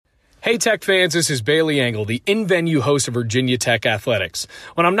Hey Tech fans, this is Bailey Engel, the in-venue host of Virginia Tech Athletics.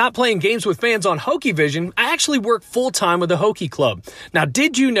 When I'm not playing games with fans on Hokie Vision, I actually work full-time with the Hokie Club. Now,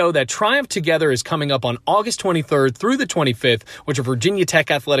 did you know that Triumph Together is coming up on August 23rd through the 25th, which are Virginia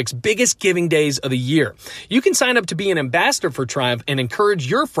Tech Athletics' biggest giving days of the year? You can sign up to be an ambassador for Triumph and encourage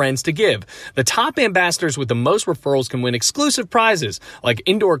your friends to give. The top ambassadors with the most referrals can win exclusive prizes, like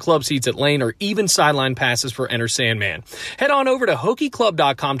indoor club seats at Lane or even sideline passes for Enter Sandman. Head on over to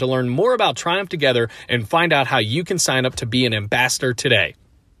HokieClub.com to learn more about Triumph Together and find out how you can sign up to be an ambassador today.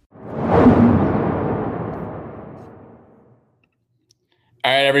 All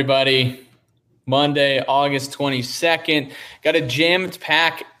right, everybody. Monday, August 22nd. Got a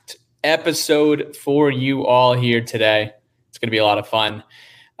jammed-packed episode for you all here today. It's going to be a lot of fun.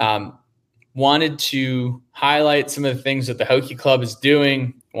 Wanted to highlight some of the things that the Hokie Club is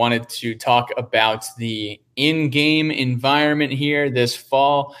doing. Wanted to talk about the in-game environment here this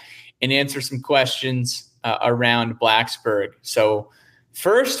fall and answer some questions around Blacksburg. So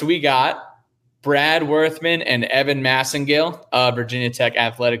first, we got Brad Worthman and Evan Massengill of Virginia Tech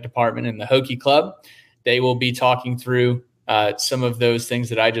Athletic Department and the Hokie Club. They will be talking through some of those things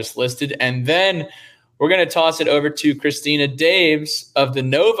that I just listed. And then we're going to toss it over to Christina Daves of the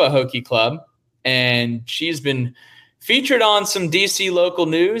Nova Hokie Club. And she's been featured on some DC local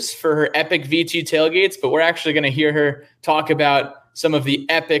news for her epic V2 tailgates, but we're actually going to hear her talk about some of the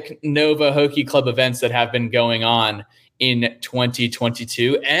epic Nova Hokie Club events that have been going on in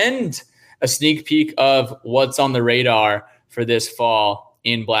 2022 and a sneak peek of what's on the radar for this fall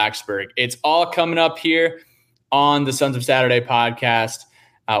in Blacksburg. It's all coming up here on the Sons of Saturday podcast.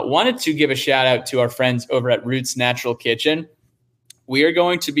 Wanted to give a shout out to our friends over at Roots Natural Kitchen. We are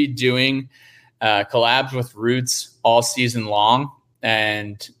going to be doing collabs with Roots all season long,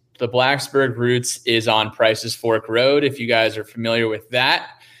 and the Blacksburg Roots is on Price's Fork Road, if you guys are familiar with that.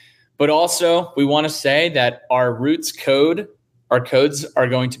 But also, we want to say that our Roots codes are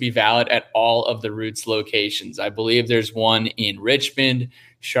going to be valid at all of the Roots locations. I believe there's one in Richmond,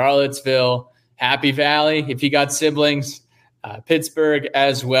 Charlottesville, Happy Valley, if you got siblings, Pittsburgh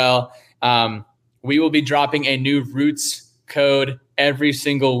as well. We will be dropping a new Roots code every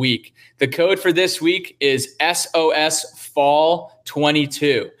single week. The code for this week is SOS Fall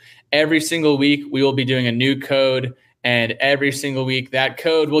 22. Every single week, we will be doing a new code, and every single week, that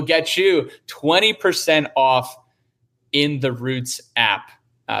code will get you 20% off in the Roots app.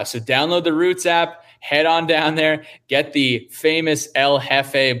 So download the Roots app, head on down there, get the famous El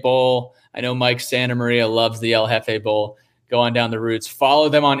Jefe Bowl. I know Mike Santa Maria loves the El Jefe Bowl. Go on down the Roots. Follow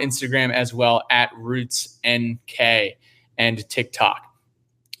them on Instagram as well at RootsNK and TikTok.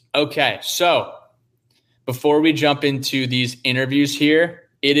 Okay, so before we jump into these interviews here,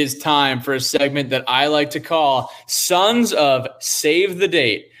 it is time for a segment that I like to call Sons of Save the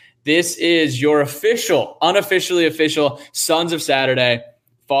Date. This is your unofficially official Sons of Saturday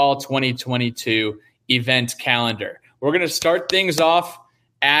Fall 2022 event calendar. We're going to start things off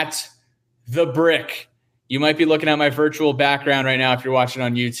at The Brick. You might be looking at my virtual background right now if you're watching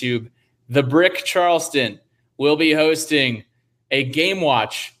on YouTube. The Brick Charleston will be hosting a game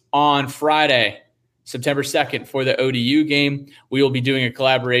watch on Friday, September 2nd for the ODU game. We will be doing a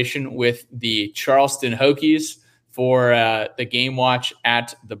collaboration with the Charleston Hokies for the game watch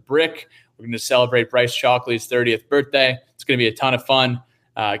at The Brick. We're going to celebrate Bryce Chalkley's 30th birthday. It's going to be a ton of fun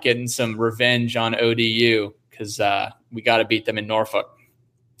getting some revenge on ODU because we got to beat them in Norfolk.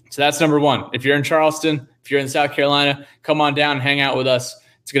 So that's number one. If you're in Charleston, if you're in South Carolina, come on down and hang out with us.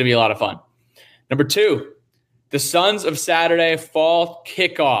 It's going to be a lot of fun. Number two, the Sons of Saturday Fall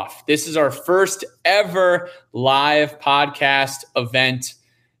Kickoff. This is our first ever live podcast event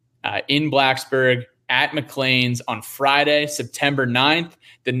in Blacksburg at McLean's on Friday, September 9th,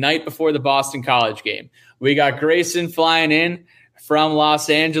 the night before the Boston College game. We got Grayson flying in from Los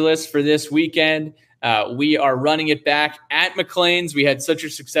Angeles for this weekend. We are running it back at McLean's. We had such a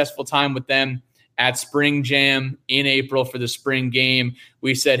successful time with them at Spring Jam in April for the spring game.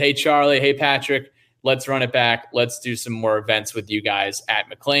 We said, hey, Charlie, hey, Patrick, let's run it back. Let's do some more events with you guys at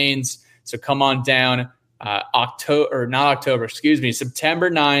McLean's. So come on down September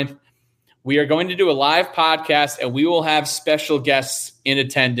 9th. We are going to do a live podcast, and we will have special guests in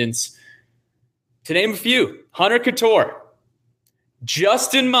attendance. To name a few, Hunter Couture,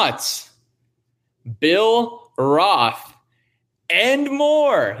 Justin Mutz, Bill Roth, and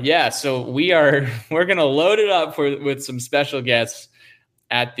more. Yeah, so we're going to load it up with some special guests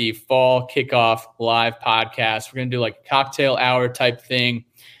at the Fall Kickoff live podcast. We're going to do like a cocktail hour type thing.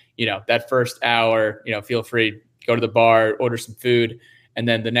 That first hour, feel free, go to the bar, order some food. And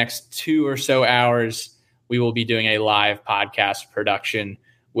then the next 2 or so hours, we will be doing a live podcast production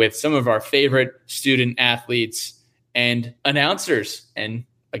with some of our favorite student athletes and announcers. And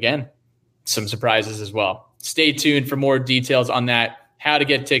again, some surprises as well. Stay tuned for more details on that, how to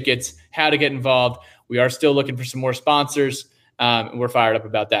get tickets, how to get involved. We are still looking for some more sponsors. And we're fired up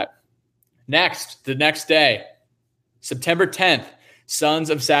about that. Next, the next day, September 10th, Sons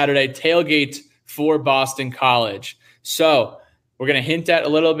of Saturday tailgate for Boston College. So we're going to hint at a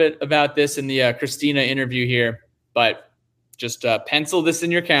little bit about this in the Christina interview here, but just pencil this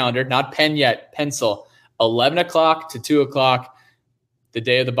in your calendar, not pen yet, pencil. 11 o'clock to 2 o'clock, the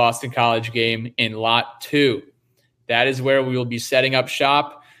day of the Boston College game in Lot 2. That is where we will be setting up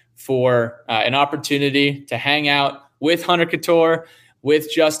shop for an opportunity to hang out with Hunter Couture,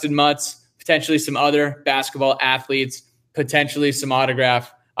 with Justin Mutz, potentially some other basketball athletes, potentially some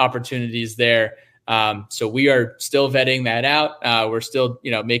autograph opportunities there. So we are still vetting that out. We're still,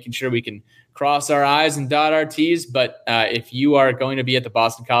 making sure we can cross our I's and dot our T's. But if you are going to be at the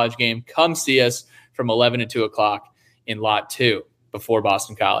Boston College game, come see us from 11 to 2 o'clock in Lot 2 before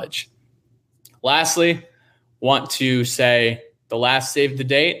Boston College. Lastly, want to say the last save the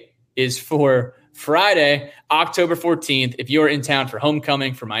date is for Friday, October 14th. If you're in town for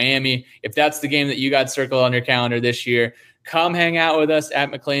homecoming for Miami, if that's the game that you got circled on your calendar this year, come hang out with us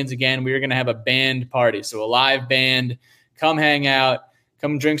at McLean's again. We are going to have a band party, so a live band. Come hang out,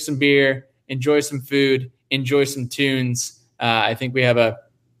 come drink some beer, enjoy some food, enjoy some tunes. I think we have a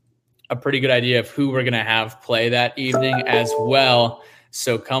pretty good idea of who we're going to have play that evening as well.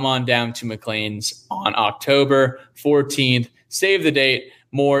 So come on down to McLean's on October 14th. Save the date.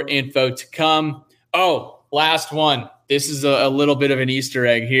 More info to come. Oh, last one. This is a little bit of an Easter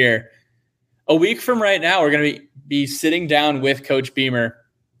egg here. A week from right now, we're going to be sitting down with Coach Beamer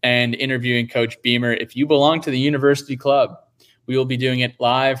and interviewing Coach Beamer. If you belong to the University Club, we will be doing it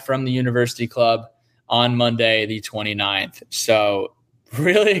live from the University Club on Monday, the 29th. So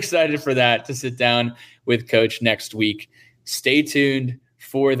really excited for that, to sit down with Coach next week. Stay tuned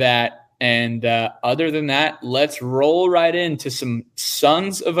for that. And other than that, let's roll right into some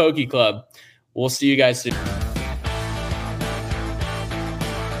Sons of Hokie Club. We'll see you guys soon.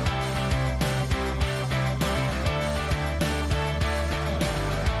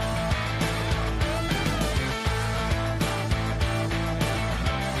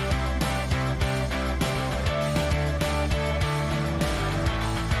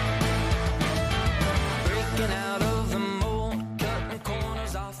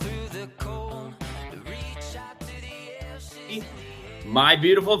 My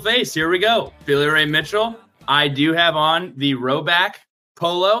beautiful face. Here we go. Billy Ray Mitchell. I do have on the Rowback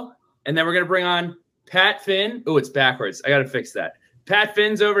polo, and then we're going to bring on Pat Finn. Oh, it's backwards. I got to fix that. Pat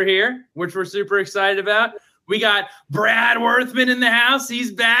Finn's over here, which we're super excited about. We got Brad Worthman in the house.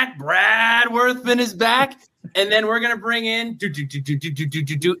 He's back. Brad Worthman is back. And then we're going to bring in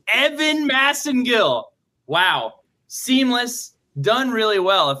Evan Massengill. Wow. Seamless. Done really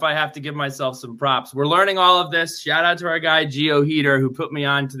well, if I have to give myself some props. We're learning all of this. Shout out to our guy, Geo Heater, who put me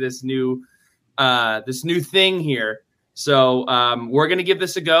on to this new thing here. So we're going to give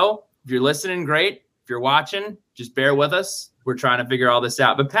this a go. If you're listening, great. If you're watching, just bear with us. We're trying to figure all this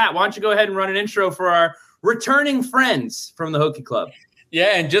out. But, Pat, why don't you go ahead and run an intro for our returning friends from the Hokie Club?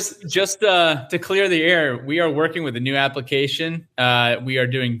 Yeah, and just to clear the air, we are working with a new application. We are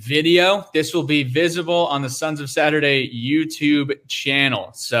doing video. This will be visible on the Sons of Saturday YouTube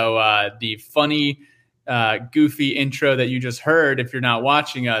channel. So the funny, goofy intro that you just heard, if you're not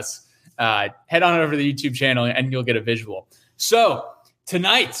watching us, head on over to the YouTube channel and you'll get a visual. So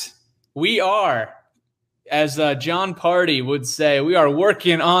tonight we are, as John Party would say, we are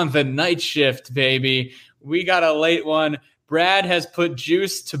working on the night shift, baby. We got a late one. Brad has put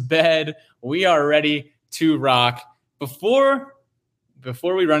Juice to bed. We are ready to rock. Before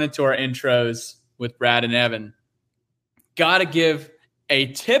we run into our intros with Brad and Evan, got to give a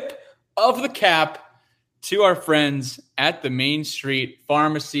tip of the cap to our friends at the Main Street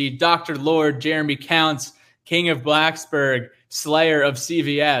Pharmacy. Dr. Lord Jeremy Counts, King of Blacksburg, Slayer of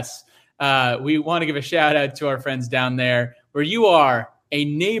CVS. We want to give a shout out to our friends down there, where you are a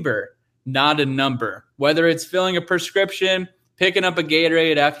neighbor, not a number. Whether it's filling a prescription, picking up a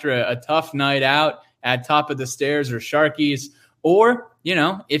Gatorade after a tough night out at Top of the Stairs or Sharky's, or,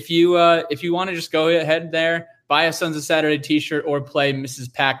 if you want to just go ahead there, buy a Sons of Saturday t-shirt or play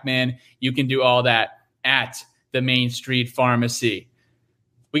Mrs. Pac-Man, you can do all that at the Main Street Pharmacy.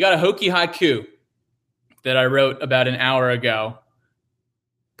 We got a Hokie haiku that I wrote about an hour ago.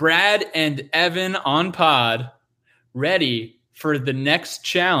 Brad and Evan on pod, ready for the next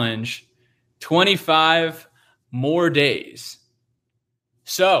challenge, 25 more days.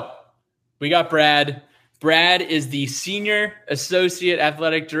 So we got Brad Brad is the Senior Associate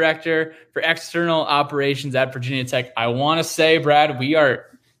Athletic Director for External Operations at Virginia Tech. I want to say, Brad,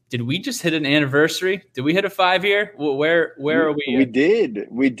 did we just hit an anniversary? Did we hit a 5-year? Where are we? We did.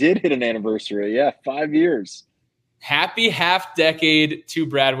 We did hit an anniversary. Yeah, 5 years. Happy half decade to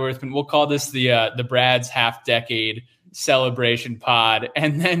Brad Worthman. We'll call this the Brad's half decade celebration pod.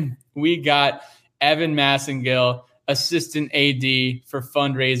 And then we got Evan Massengill, Assistant AD for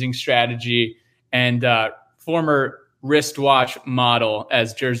Fundraising Strategy and former wristwatch model,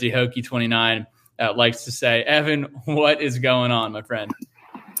 as Jersey Hokie 29 likes to say. Evan, what is going on, my friend?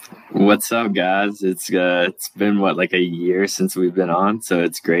 What's up, guys? It's been like a year since we've been on, so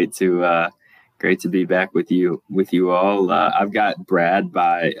it's great to be back with you all. I've got Brad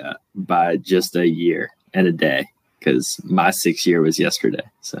by just a year and a day because my 6th year was yesterday.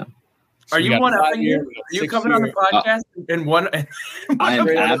 So are you one up in here? Are you coming on the podcast in one? I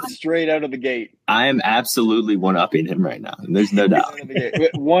am straight out of the gate. I am absolutely one-upping him right now. There's no doubt.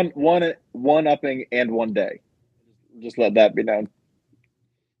 one upping and 1 day. Just let that be known.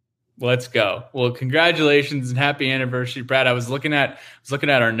 Let's go. Well, congratulations and happy anniversary, Brad. I was looking at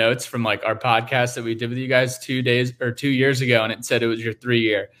our notes from like our podcast that we did with you guys 2 years ago, and it said it was your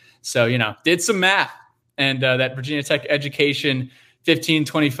 3-year. So, did some math, and that Virginia Tech education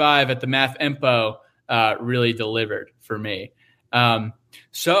 1525 at the Math Empo really delivered for me.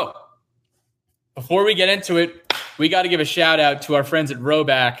 So before we get into it, we got to give a shout out to our friends at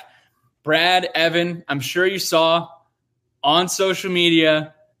Rhoback. Brad, Evan, I'm sure you saw on social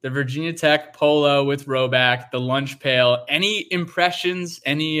media the Virginia Tech polo with Rhoback, the lunch pail. Any impressions?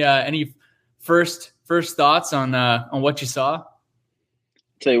 Any first thoughts on what you saw?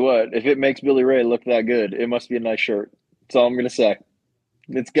 Tell you what, if it makes Billy Ray look that good, it must be a nice shirt. That's all I'm gonna say.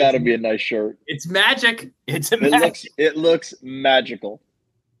 It's got to be a nice shirt. It's magic. It looks magical.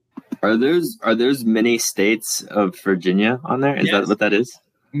 Are those mini states of Virginia on there? Is that what that is?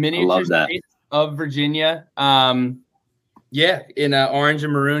 Miniature I love that. States of Virginia. Yeah, in orange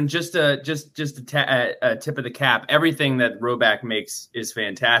and maroon. Just a tip of the cap. Everything that Rhoback makes is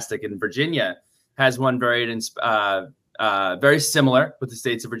fantastic, and Virginia has one very similar with the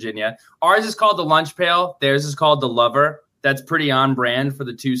states of Virginia. Ours is called the Lunch Pail. Theirs is called the Lover. That's pretty on brand for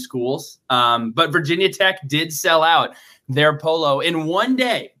the two schools. But Virginia Tech did sell out their polo in 1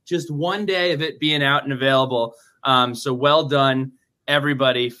 day, just 1 day of it being out and available. So well done,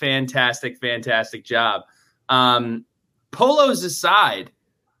 everybody. Fantastic job. Polos aside,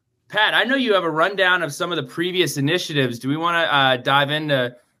 Pat, I know you have a rundown of some of the previous initiatives. Do we want to dive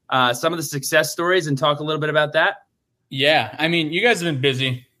into some of the success stories and talk a little bit about that? Yeah, I mean, you guys have been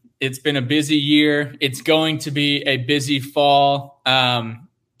busy. It's been a busy year. It's going to be a busy fall.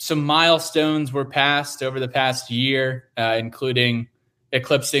 Some milestones were passed over the past year, including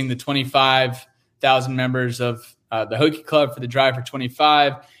eclipsing the 25,000 members of the Hokie Club for the Drive for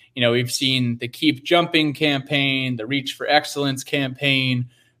 25. We've seen the Keep Jumping campaign, the Reach for Excellence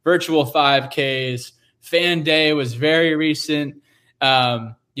campaign, virtual 5Ks. Fan Day was very recent.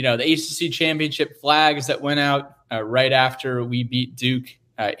 The ACC championship flags that went out right after we beat Duke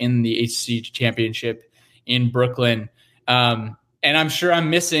in the ACC championship in Brooklyn. And I'm sure I'm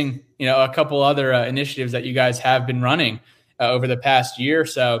missing, a couple other initiatives that you guys have been running over the past year or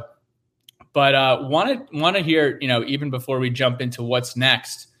so. But want to hear, even before we jump into what's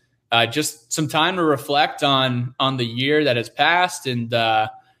next, just some time to reflect on the year that has passed and,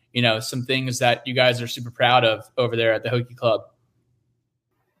 some things that you guys are super proud of over there at the Hokie Club.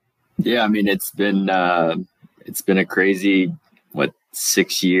 Yeah, I mean, it's been a crazy,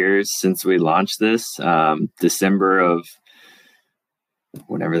 6 years since we launched this, December of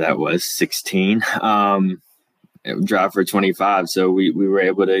whenever that was, 16, Drive for 25. So we were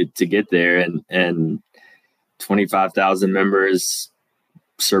able to get there and 25,000 members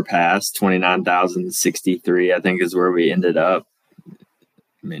surpassed 29,063, I think is where we ended up.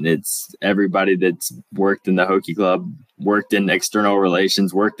 I mean, it's everybody that's worked in the Hokie Club, worked in external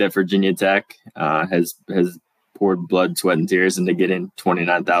relations, worked at Virginia Tech, has poured blood, sweat, and tears into getting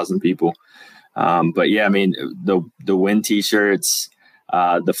 29,000 people. But yeah, I mean, the win T-shirts,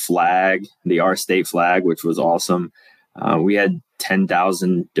 the flag, the Our State flag, which was awesome. We had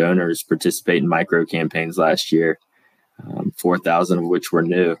 10,000 donors participate in micro campaigns last year, 4,000 of which were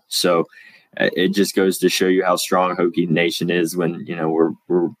new. So it just goes to show you how strong Hokie Nation is when,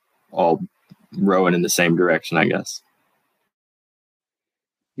 we're all rowing in the same direction, I guess.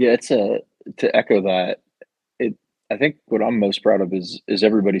 Yeah, to echo that, I think what I'm most proud of is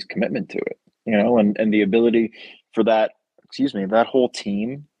everybody's commitment to it, and the ability for that whole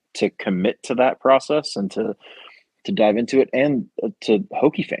team to commit to that process and to to dive into it, and to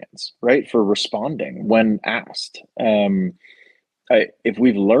Hokie fans, right, for responding when asked. If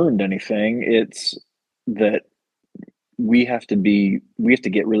we've learned anything, it's that we have to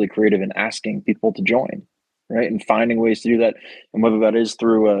get really creative in asking people to join, right, and finding ways to do that. And whether that is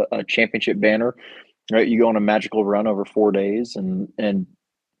through a championship banner, right, you go on a magical run over 4 days, and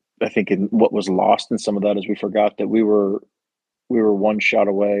I think in what was lost in some of that is we forgot that we were one shot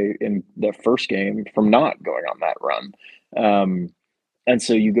away in the first game from not going on that run. And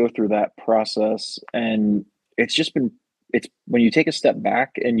so you go through that process, and it's when you take a step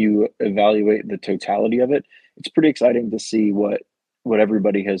back and you evaluate the totality of it, it's pretty exciting to see what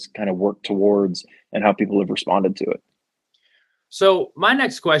everybody has kind of worked towards and how people have responded to it. So my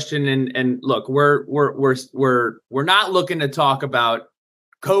next question, and look, we're not looking to talk about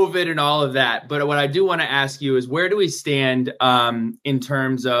COVID and all of that, but what I do want to ask you is, where do we stand in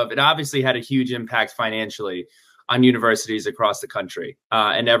terms of, it obviously had a huge impact financially on universities across the country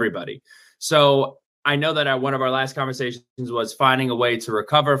and everybody. So I know that one of our last conversations was finding a way to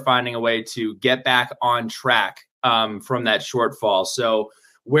recover, finding a way to get back on track from that shortfall. So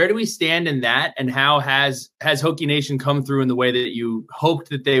where do we stand in that, and how has Hokie Nation come through in the way that you hoped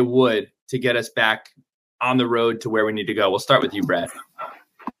that they would to get us back on the road to where we need to go? We'll start with you, Brad.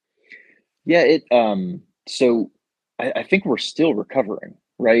 Yeah, so I think we're still recovering,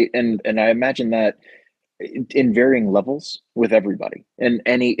 right? And I imagine that in varying levels with everybody. And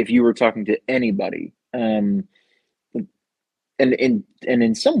if you were talking to anybody, and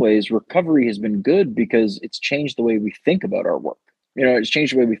in some ways, recovery has been good because it's changed the way we think about our work. It's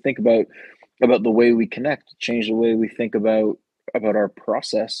changed the way we think about the way we connect, changed the way we think about our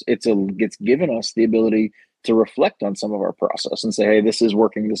process. It's given us the ability to reflect on some of our process and say, hey, this is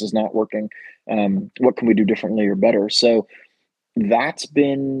working, this is not working. What can we do differently or better? So that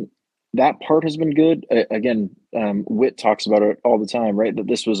part has been good. Again, Whit talks about it all the time, right? That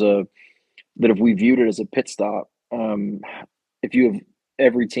this was that if we viewed it as a pit stop, if you have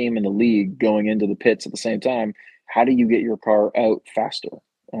every team in the league going into the pits at the same time, how do you get your car out faster?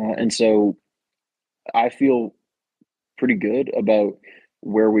 And so I feel pretty good about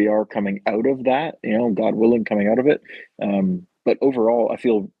where we are coming out of that, God willing, coming out of it. But overall, I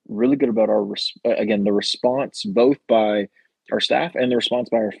feel really good about the response, both by our staff and the response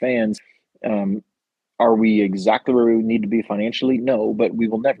by our fans. Are we exactly where we need to be financially? No, but we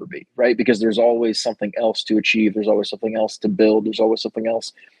will never be, right? Because there's always something else to achieve. There's always something else to build. There's always something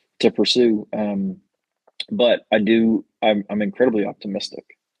else to pursue. But I'm incredibly optimistic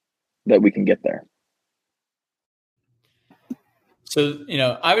that we can get there. So,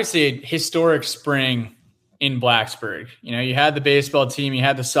 obviously a historic spring in Blacksburg. You had the baseball team, you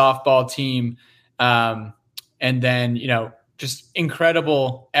had the softball team, and then, just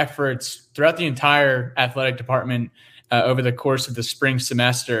incredible efforts throughout the entire athletic department over the course of the spring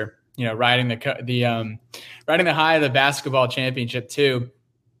semester, riding the high of the basketball championship too.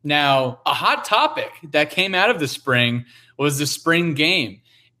 Now, a hot topic that came out of the spring was the spring game,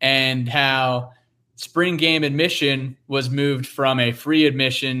 and how spring game admission was moved from a free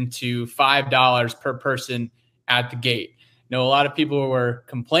admission to $5 per person at the gate. A lot of people were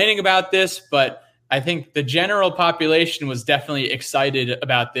complaining about this, but I think the general population was definitely excited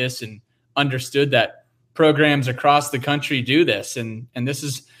about this and understood that programs across the country do this. And this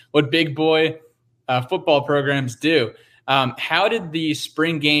is what big boy football programs do. How did the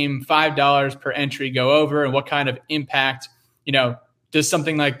spring game $5 per entry go over, and what kind of impact, does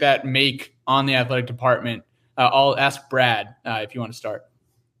something like that make on the athletic department? I'll ask Brad if you want to start.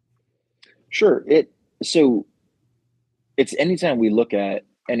 Sure. So it's anytime we look at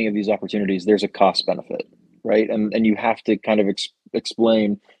any of these opportunities, there's a cost benefit, right? And you have to kind of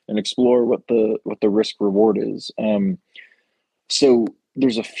explain and explore what the risk reward is. So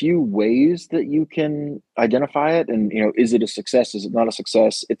there's a few ways that you can identify it. And, is it a success? Is it not a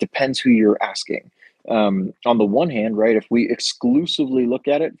success? It depends who you're asking. On the one hand, right, if we exclusively look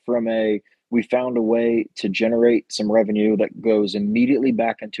at it from we found a way to generate some revenue that goes immediately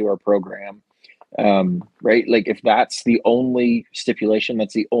back into our program, right? Like if that's the only stipulation,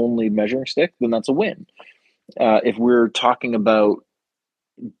 that's the only measuring stick, then that's a win. If we're talking about,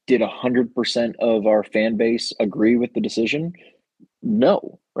 did 100% of our fan base agree with the decision?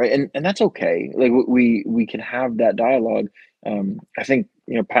 No, right? And that's okay. Like we can have that dialogue. I think,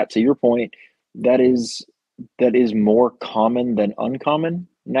 Pat, to your point, that is more common than uncommon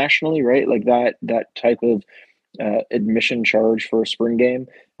nationally, right? Like that type of admission charge for a spring game.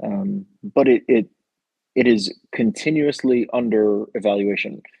 But it is continuously under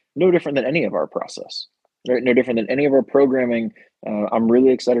evaluation, no different than any of our process. right? No different than any of our programming. I'm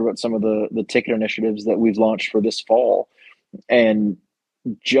really excited about some of the ticket initiatives that we've launched for this fall. And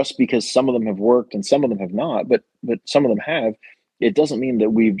just because some of them have worked and some of them have not, but some of them have, it doesn't mean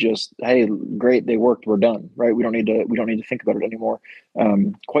that we've just, hey, great, they worked, we're done, right? We don't need to think about it anymore.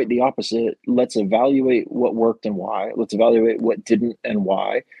 Quite the opposite. Let's evaluate what worked and why. Let's evaluate what didn't and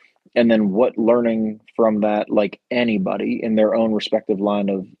why, and then what learning from that, like anybody in their own respective line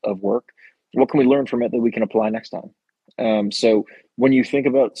of work, what can we learn from it that we can apply next time? So when you think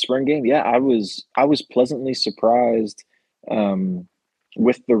about spring game, yeah, I was pleasantly surprised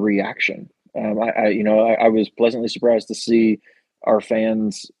with the reaction. I was pleasantly surprised to see our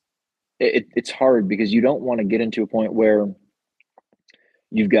fans. It's hard because you don't want to get into a point where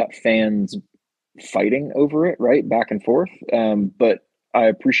you've got fans fighting over it, right, back and forth. But I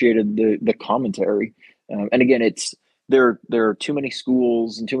appreciated the commentary. And again, there are too many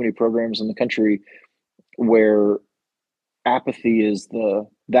schools and too many programs in the country where apathy is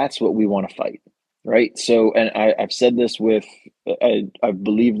that's what we want to fight, right? So, and I've said this I've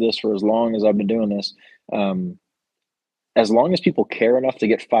believed this for as long as I've been doing this. As long as people care enough to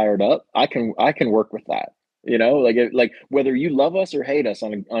get fired up, I can work with that. Like whether you love us or hate us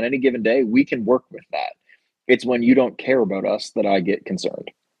on any given day, we can work with that. It's when you don't care about us that I get concerned.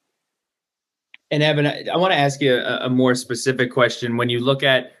 And Evan, I want to ask you a more specific question. When you look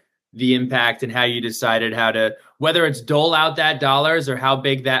at the impact and how you decided whether it's dole out that dollars or how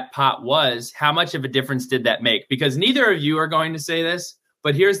big that pot was, how much of a difference did that make? Because neither of you are going to say this,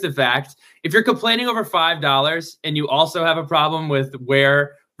 but here's the fact. If you're complaining over $5 and you also have a problem with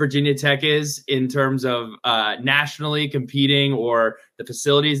where Virginia Tech is in terms of nationally competing or the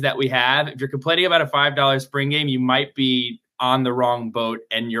facilities that we have, if you're complaining about a $5 spring game, you might be on the wrong boat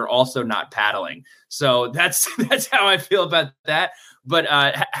and you're also not paddling. So that's how I feel about that. But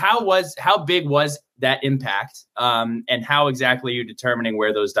how big was that impact, and how exactly are you determining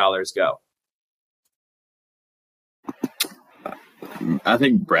where those dollars go? I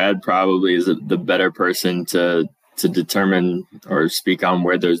think Brad probably is the better person to determine or speak on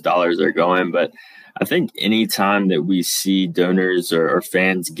where those dollars are going. But I think any time that we see donors or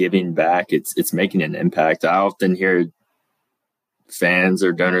fans giving back, it's making an impact. I often hear fans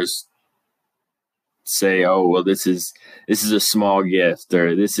or donors say, "Oh, well, this is a small gift,"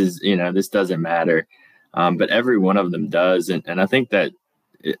 or this doesn't matter. But every one of them does. And I think that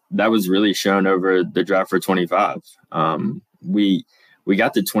was really shown over the draft for 25. We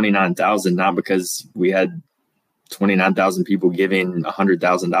got to 29,000, not because we had 29,000 people giving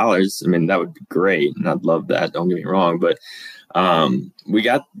 $100,000. I mean, that would be great. And I'd love that. Don't get me wrong. But we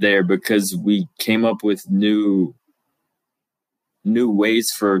got there because we came up with new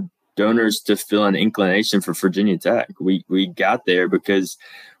ways for donors to feel an inclination for Virginia Tech. We got there because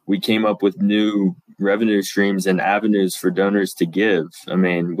we came up with new revenue streams and avenues for donors to give. I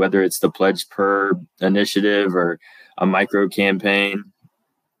mean, whether it's the Pledge Per initiative or a micro campaign,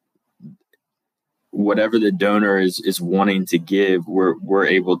 whatever the donor is wanting to give, we're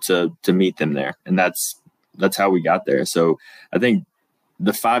able to meet them there. And that's how we got there. So I think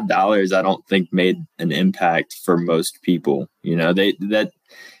the $5, I don't think made an impact for most people.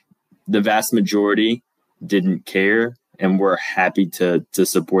 The vast majority didn't care, and we're happy to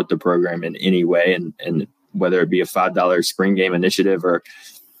support the program in any way. And whether it be a $5 spring game initiative or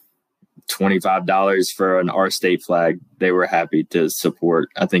 $25 for an our state flag, they were happy to support.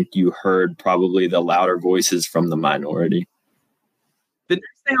 I think you heard probably the louder voices from the minority. The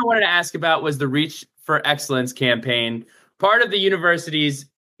next thing I wanted to ask about was the Reach for Excellence campaign, part of the university's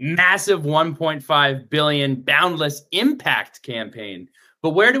massive $1.5 billion Boundless Impact campaign.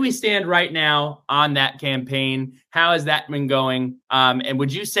 But where do we stand right now on that campaign? How has that been going? And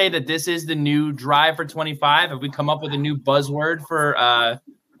would you say that this is the new drive for 25? Have we come up with a new buzzword for,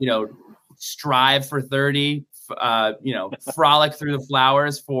 strive for 30, frolic through the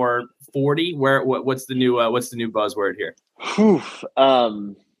flowers for 40? What's the new buzzword here?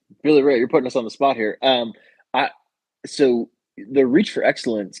 Really, Ray, you're putting us on the spot here. So the Reach for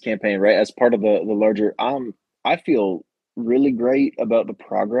Excellence campaign, right, as part of the larger, I feel really great about the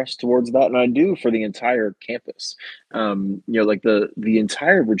progress towards that, and I do for the entire campus. Like the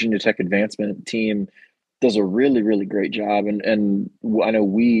entire Virginia Tech advancement team does a really, really great job, and I know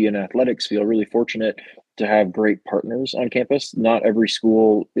we in athletics feel really fortunate to have great partners on campus. Not every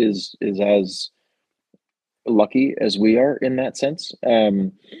school is as lucky as we are in that sense,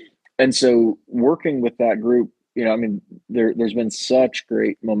 and so working with that group, there's been such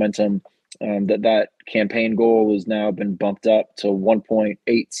great momentum. That campaign goal has now been bumped up to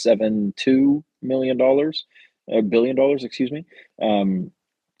 $1.872 billion, excuse me.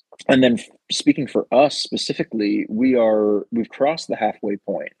 And then speaking for us specifically, we've crossed the halfway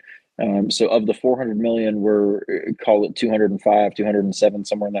point. So of the 400 million, we're call it 205, 207,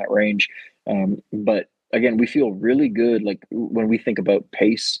 somewhere in that range. But again, we feel really good. Like when we think about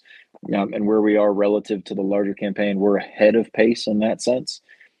pace and where we are relative to the larger campaign, we're ahead of pace in that sense.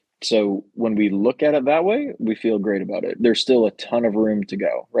 So when we look at it that way, we feel great about it. There's still a ton of room to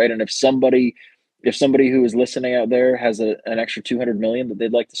go, right? And if somebody who is listening out there has an extra 200 million that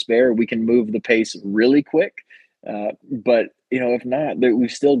they'd like to spare, we can move the pace really quick. But if not, we've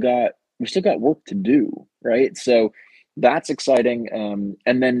still got work to do, right? So that's exciting.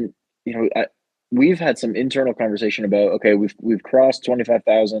 And then we've had some internal conversation about, okay, we've crossed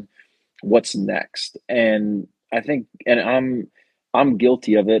 25,000. What's next? And I think, and I'm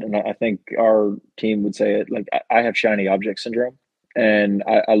guilty of it, and I think our team would say it. Like I have shiny object syndrome, and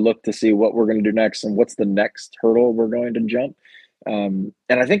I look to see what we're going to do next and what's the next hurdle we're going to jump. And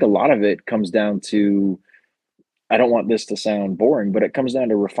I think a lot of it comes down to, I don't want this to sound boring, but it comes down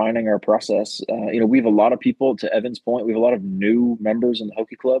to refining our process. We have a lot of people, to Evan's point, we have a lot of new members in the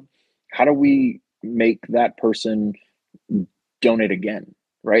Hokie Club. How do we make that person donate again,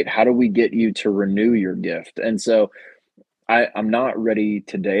 right? How do we get you to renew your gift? And so I'm not ready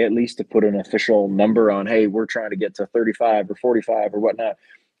today, at least, to put an official number on, hey, we're trying to get to 35 or 45 or whatnot.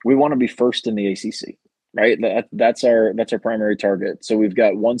 We want to be first in the ACC, right? That's our primary target. So we've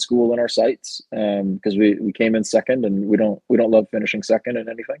got one school in our sights because we came in second, and we don't love finishing second in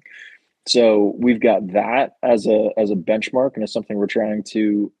anything. So we've got that as a benchmark, and it's something we're trying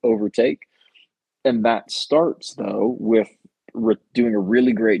to overtake. And that starts though with doing a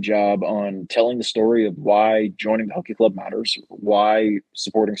really great job on telling the story of why joining the Hokie Club matters, why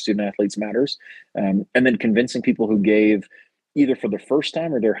supporting student athletes matters, and then convincing people who gave either for the first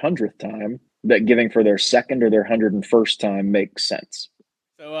time or their 100th time that giving for their second or their 101st time makes sense.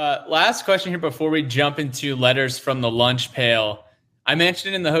 So last question here before we jump into letters from the lunch pail. I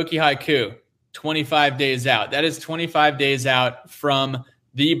mentioned in the Hokie Haiku, 25 days out. That is 25 days out from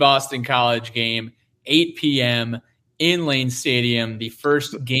the Boston College game, 8 p.m., in Lane Stadium, the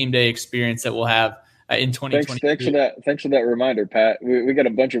first game day experience that we'll have in 2020. Thanks for that reminder, Pat. We got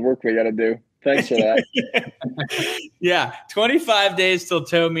a bunch of work we got to do. Thanks for that. Yeah, 25 days till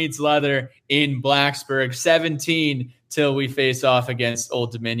toe meets leather in Blacksburg, 17 till we face off against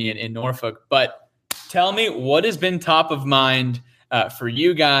Old Dominion in Norfolk. But tell me, what has been top of mind for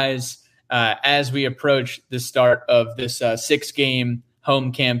you guys as we approach the start of this 6-game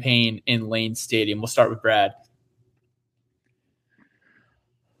home campaign in Lane Stadium? We'll start with Brad.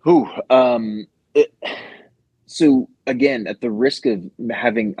 So again, at the risk of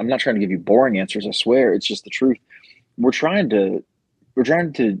I'm not trying to give you boring answers, I swear, it's just the truth. We're trying to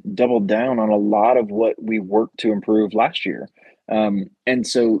double down on a lot of what we worked to improve last year. And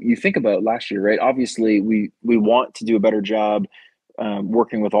so you think about last year, right? Obviously we want to do a better job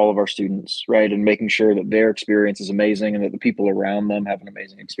working with all of our students, right? And making sure that their experience is amazing and that the people around them have an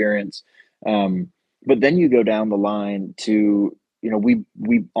amazing experience. But then you go down the line to,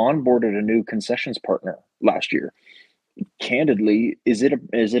 we onboarded a new concessions partner last year. Candidly, is it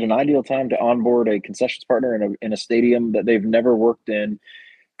an ideal time to onboard a concessions partner in a stadium that they've never worked in,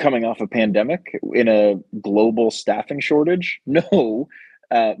 coming off a pandemic, in a global staffing shortage? No,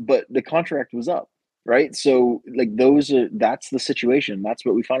 but the contract was up, right? So like that's the situation. That's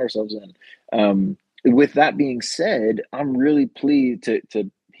what we find ourselves in. With that being said, I'm really pleased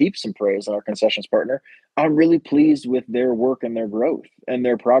to heap some praise on our concessions partner. I'm really pleased with their work and their growth and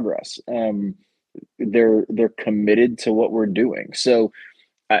their progress. They're committed to what we're doing. So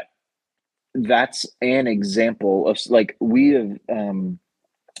that's an example of, like, we have,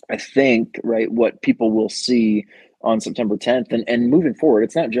 I think, right, what people will see on September 10th and moving forward.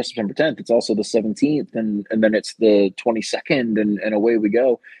 It's not just September 10th, it's also the 17th and then it's the 22nd and away we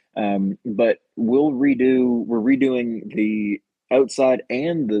go. But we're redoing the outside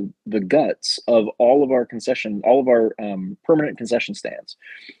and the guts of all of our permanent concession stands.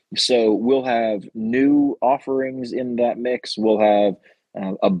 So we'll have new offerings in that mix. We'll have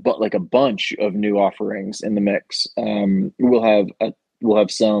a bunch of new offerings in the mix. We'll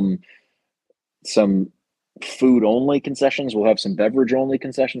have some food only concessions. We'll have some beverage only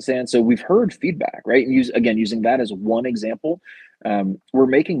concession stands. So we've heard feedback, right? And using that as one example, we're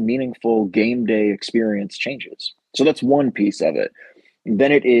making meaningful game day experience changes. So that's one piece of it.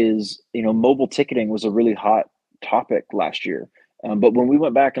 Then it is, mobile ticketing was a really hot topic last year. But when we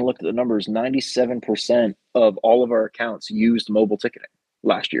went back and looked at the numbers, 97% of all of our accounts used mobile ticketing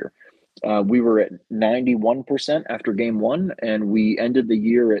last year. We were at 91% after game one, and we ended the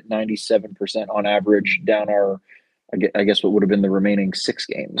year at 97% on average down our I guess what would have been the remaining 6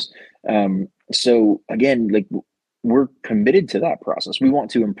 games. So again, like, we're committed to that process. We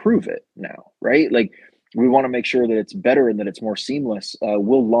want to improve it now, right? Like, we want to make sure that it's better and that it's more seamless.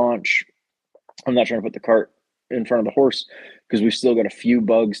 We'll launch. I'm not trying to put the cart in front of the horse, because we've still got a few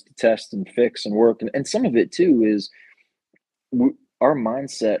bugs to test and fix and work. And some of it too is our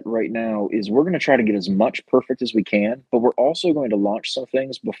mindset right now is we're going to try to get as much perfect as we can, but we're also going to launch some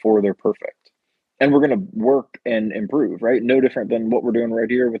things before they're perfect. And we're going to work and improve, right? No different than what we're doing right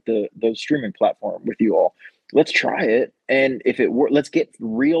here with the streaming platform with you all. Let's try it. And if it works, let's get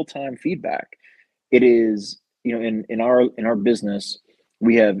real-time feedback. It is, in our business,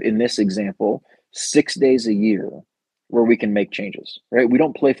 we have, in this example, 6 days a year where we can make changes, right? We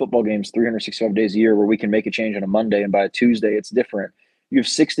don't play football games 365 days a year where we can make a change on a Monday and by a Tuesday it's different. You have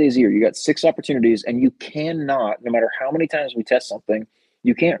 6 days a year. You got 6 opportunities, and you cannot, no matter how many times we test something,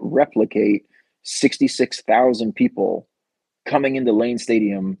 you can't replicate 66,000 people coming into Lane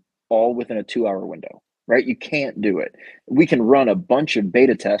Stadium all within a 2-hour window, right? You can't do it. We can run a bunch of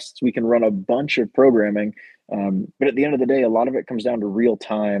beta tests. We can run a bunch of programming. But at the end of the day, a lot of it comes down to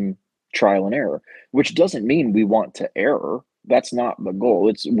real-time trial and error, which doesn't mean we want to error. That's not the goal.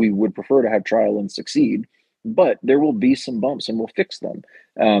 We would prefer to have trial and succeed, but there will be some bumps and we'll fix them.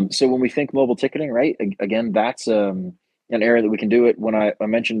 So when we think mobile ticketing, right, again, that's an area that we can do it. When I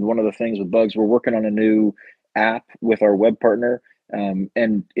mentioned one of the things with bugs, we're working on a new app with our web partner. And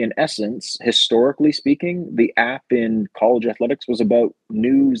in essence, historically speaking, the app in college athletics was about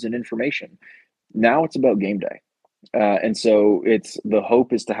news and information. Now it's about game day. And so the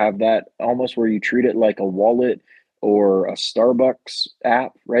hope is to have that almost where you treat it like a wallet or a Starbucks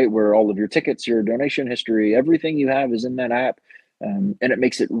app, right? Where all of your tickets, your donation history, everything you have is in that app. And it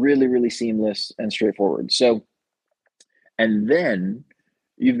makes it really, really seamless and straightforward. So, and then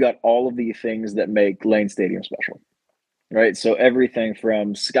you've got all of the things that make Lane Stadium special, right? So everything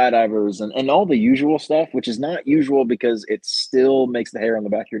from skydivers and all the usual stuff, which is not usual because it still makes the hair on the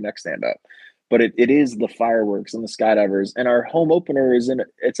back of your neck stand up. But it is the fireworks and the skydivers. And our home opener it's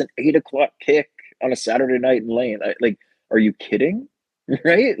an 8:00 kick on a Saturday night in Lane. Like, are you kidding?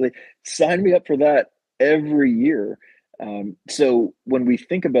 Right? Like, sign me up for that every year. So when we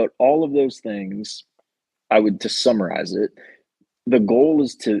think about all of those things, to summarize it, the goal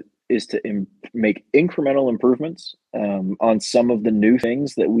is to make incremental improvements on some of the new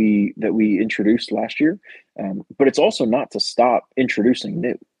things that we introduced last year. But it's also not to stop introducing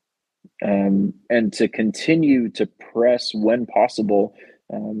new. And to continue to press when possible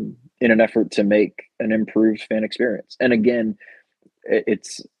in an effort to make an improved fan experience. And again,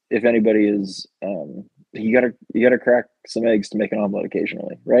 it's, if anybody is, you gotta crack some eggs to make an omelet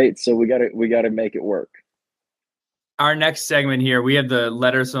occasionally, right? So we gotta make it work. Our next segment here, we have the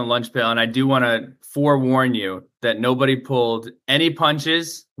letters from the lunch pail, and I do want to forewarn you that nobody pulled any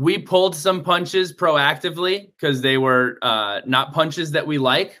punches. We pulled some punches proactively because they were not punches that we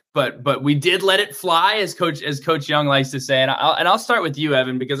like, but we did let it fly, as Coach Young likes to say. And I'll start with you,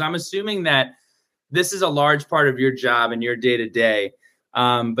 Evan, because I'm assuming that this is a large part of your job and your day to day.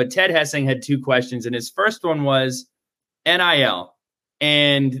 But Ted Hessing had 2 questions, and his first one was NIL,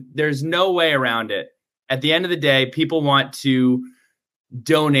 and there's no way around it. At the end of the day, people want to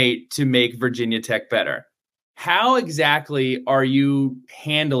donate to make Virginia Tech better. How exactly are you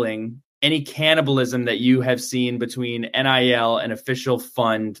handling any cannibalism that you have seen between NIL and official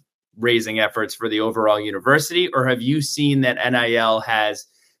fund raising efforts for the overall university? Or have you seen that NIL has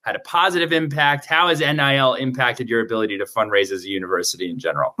had a positive impact? How has NIL impacted your ability to fundraise as a university in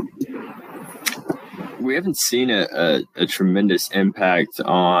general? We haven't seen a tremendous impact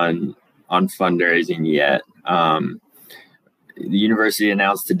on fundraising yet. The university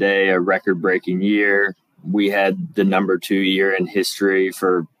announced today a record-breaking year. We had the number 2 year in history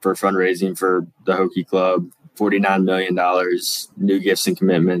for fundraising for the Hokie Club, $49 million, new gifts and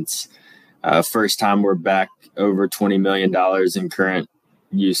commitments. First time we're back over $20 million in current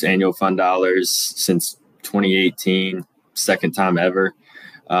use annual fund dollars since 2018, second time ever.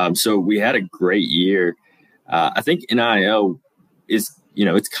 So we had a great year. I think NIL is,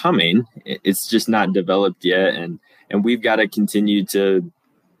 it's coming. It's just not developed yet. And we've got to continue to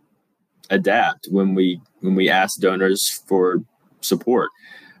adapt when we ask donors for support.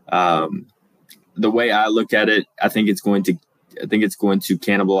 The way I look at it, I think it's going to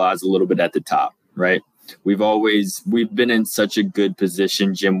cannibalize a little bit at the top, right? We've been in such a good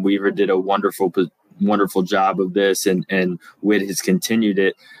position. Jim Weaver did a wonderful job of this, and Whit has continued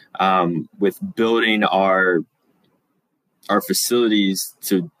it with building our facilities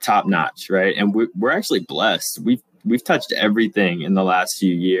to top notch, right? And we're actually blessed. We've touched everything in the last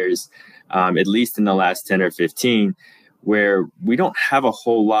few years. at least in the last 10 or 15, where we don't have a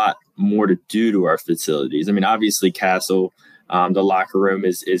whole lot more to do to our facilities. I mean, obviously Castle, the locker room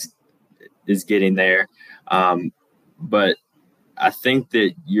is getting there. But I think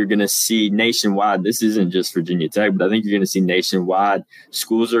that you're going to see nationwide, this isn't just Virginia Tech, but I think you're going to see nationwide,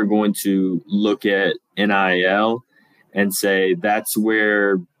 schools are going to look at NIL and say that's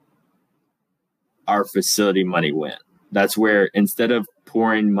where our facility money went. That's where, instead of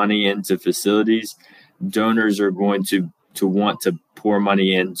pouring money into facilities, donors are going to want to pour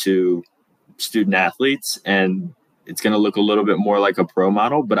money into student athletes, and it's going to look a little bit more like a pro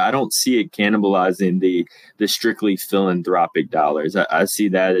model, but I don't see it cannibalizing the strictly philanthropic dollars. I see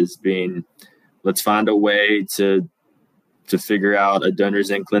that as being, let's find a way to figure out a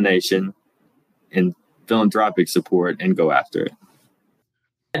donor's inclination and philanthropic support and go after it.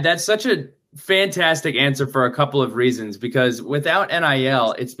 That's such a fantastic answer for a couple of reasons, because without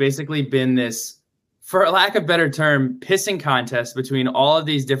NIL, it's basically been this, for lack of a better term, pissing contest between all of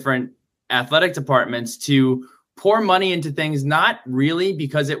these different athletic departments to pour money into things, not really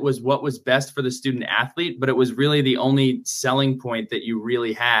because it was what was best for the student athlete, but it was really the only selling point that you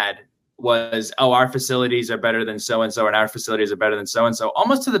really had was, oh, our facilities are better than so-and-so and our facilities are better than so-and-so,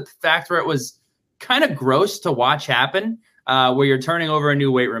 almost to the fact where it was kind of gross to watch happen, where you're turning over a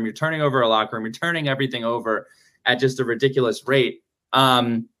new weight room, you're turning over a locker room, you're turning everything over at just a ridiculous rate.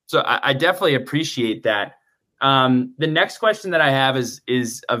 So I definitely appreciate that. The next question that I have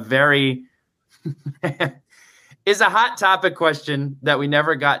is a very is a hot topic question that we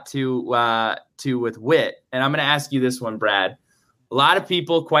never got to with Whit. And I'm going to ask you this one, Brad. A lot of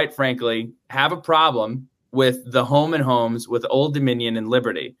people, quite frankly, have a problem with the home and homes with Old Dominion and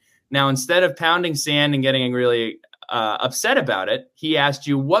Liberty. Now, instead of pounding sand and getting really upset about it, he asked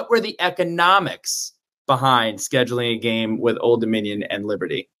you, what were the economics behind scheduling a game with Old Dominion and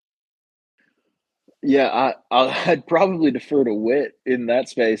Liberty? Yeah, I'd probably defer to Whit in that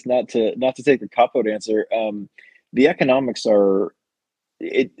space, not to take the cop-out answer. The economics are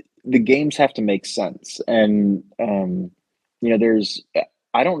the games have to make sense, and I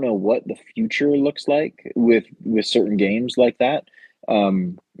don't know what the future looks like with certain games like that.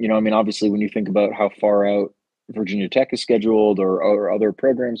 Obviously, when you think about how far out Virginia Tech is scheduled or other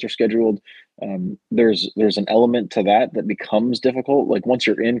programs are scheduled, there's an element to that becomes difficult. Like once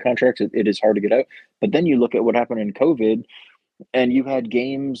you're in contracts, it is hard to get out. But then you look at what happened in COVID, and you had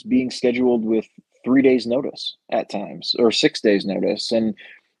games being scheduled with 3 days notice at times, or 6 days notice. And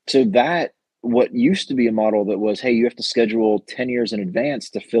so that, what used to be a model that was, hey, you have to schedule 10 years in advance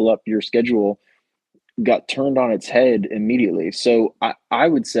to fill up your schedule, got turned on its head immediately. So I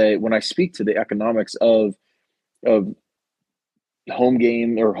would say, when I speak to the economics of home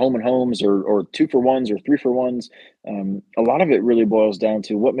game or home and homes or 2-for-1s or 3-for-1s, a lot of it really boils down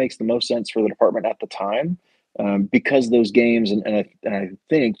to what makes the most sense for the department at the time. Because those games, and I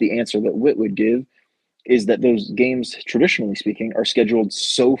think the answer that Whit would give is that those games, traditionally speaking, are scheduled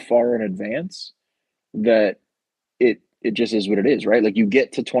so far in advance that it just is what it is, right? Like you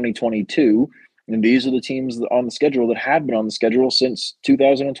get to 2022, and these are the teams on the schedule that have been on the schedule since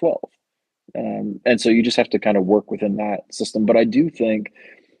 2012. And so you just have to kind of work within that system. But I do think,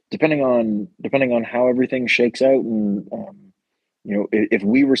 depending on how everything shakes out, and if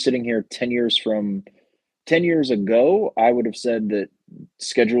we were sitting here 10 years ago, I would have said that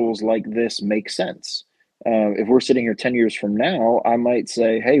schedules like this make sense. If we're sitting here 10 years from now, I might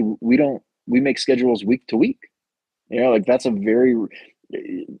say, hey, we make schedules week to week. It's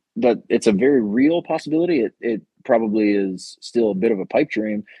a very real possibility. It probably is still a bit of a pipe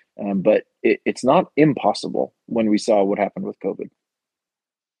dream, but it's not impossible when we saw what happened with COVID.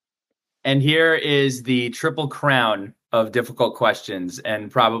 And here is the triple crown of difficult questions,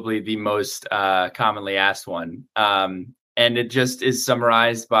 and probably the most commonly asked one. And it just is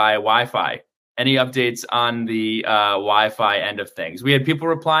summarized by Wi-Fi. Any updates on the Wi-Fi end of things? We had people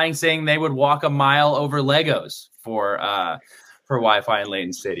replying saying they would walk a mile over Legos for Wi-Fi in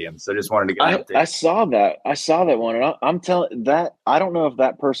Layton Stadium. So just wanted to get an update. I saw that one, and I'm telling that I don't know if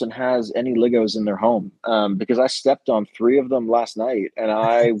that person has any Legos in their home, because I stepped on 3 of them last night, and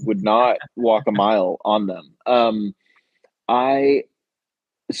I would not walk a mile on them.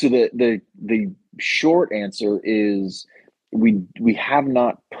 So the short answer is we have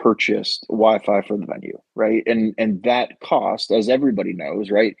not purchased Wi-Fi for the venue, right? And that cost, as everybody knows,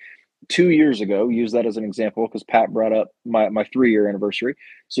 right? 2 years ago, use that as an example because Pat brought up my 3-year anniversary.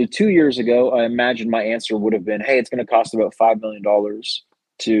 So 2 years ago, I imagine my answer would have been, hey, it's going to cost about $5 million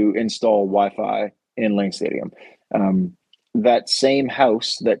to install Wi-Fi in Lane Stadium. That same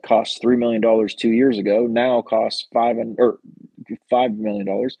house that cost $3 million 2 years ago now costs $5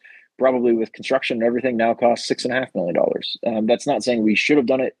 million, probably with construction and everything now costs $6.5 million. That's not saying we should have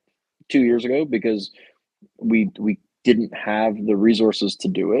done it 2 years ago, because we didn't have the resources to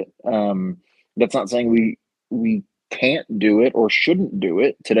do it. That's not saying we can't do it or shouldn't do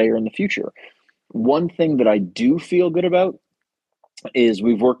it today or in the future. One thing that I do feel good about is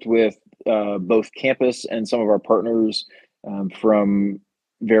we've worked with both campus and some of our partners from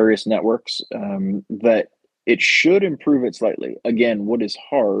various networks that it should improve it slightly. Again, what is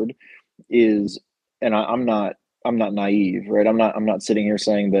hard is, and I'm not naive, right? I'm not sitting here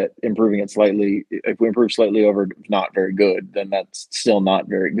saying that improving it slightly, if we improve slightly over not very good, then that's still not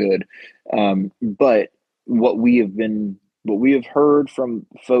very good. But what we have heard from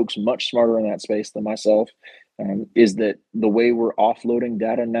folks much smarter in that space than myself is that the way we're offloading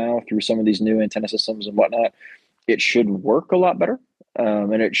data now through some of these new antenna systems and whatnot, it should work a lot better.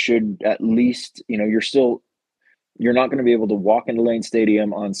 And it should, at least, you're not going to be able to walk into Lane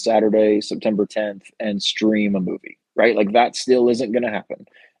Stadium on Saturday, September 10th and stream a movie, right? Like, that still isn't going to happen.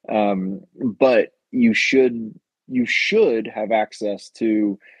 But you should have access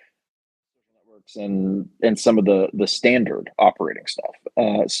to networks and some of the standard operating stuff.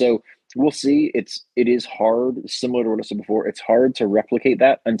 So we'll see. It is hard, similar to what I said before. It's hard to replicate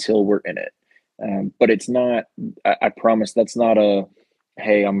that until we're in it. But it's not, I promise that's not a,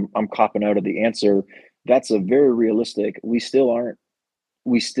 hey, I'm copping out of the answer. That's a very realistic. We still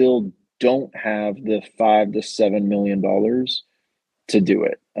don't have the $5 to $7 million to do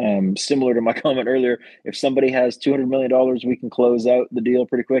it. Similar to my comment earlier, if somebody has $200 million, we can close out the deal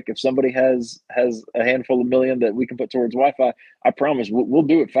pretty quick. If somebody has a handful of million that we can put towards Wi-Fi, I promise we'll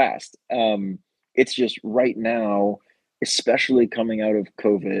do it fast. It's just right now, especially coming out of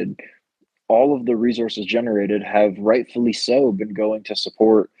COVID, all of the resources generated have rightfully so been going to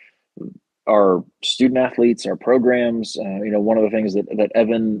support our student athletes, our programs. One of the things that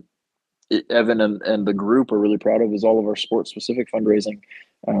Evan and the group are really proud of is all of our sports specific fundraising.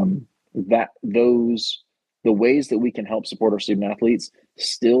 The ways that we can help support our student athletes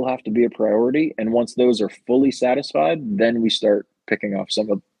still have to be a priority. And once those are fully satisfied, then we start picking off some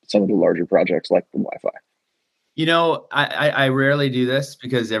of the larger projects like the Wi-Fi. I rarely do this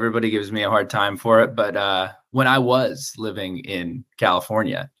because everybody gives me a hard time for it. But when I was living in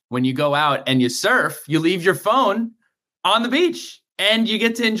California, when you go out and you surf, you leave your phone on the beach and you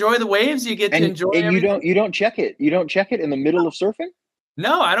get to enjoy the waves. You get to enjoy and everything. You don't check it. You don't check it in the middle of surfing?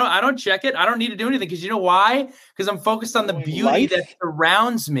 No, I don't check it. I don't need to do anything, because you know why? Because I'm focused on the beauty that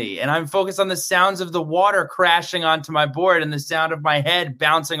surrounds me, and I'm focused on the sounds of the water crashing onto my board and the sound of my head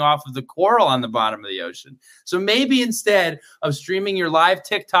bouncing off of the coral on the bottom of the ocean. So maybe instead of streaming your live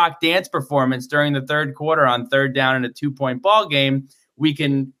TikTok dance performance during the third quarter on third down in a 2-point ball game, we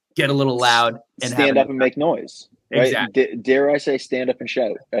can get a little loud and stand up and make noise. Right? Exactly. Dare I say, stand up and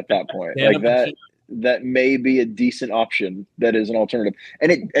shout at that point? Like that. That may be a decent option. That is an alternative.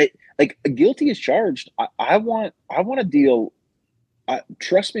 And it like, guilty as charged. I want a deal.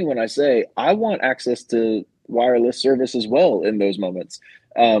 Trust me when I say I want access to wireless service as well in those moments,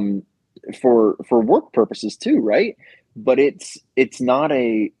 for work purposes too, right? But it's not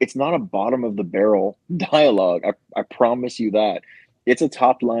a bottom of the barrel dialogue. I promise you that. It's a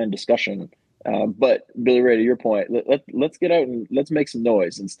top line discussion. But Billy Ray, to your point, let's get out and let's make some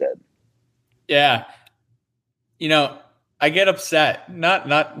noise instead. Yeah. I get upset.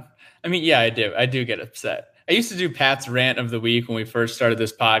 I do. I do get upset. I used to do Pat's rant of the week when we first started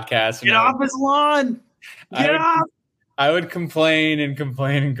this podcast. Get off his lawn. I would complain and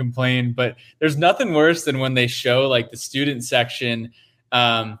complain and complain, but there's nothing worse than when they show like the student section,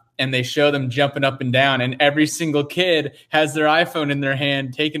 and they show them jumping up and down, and every single kid has their iPhone in their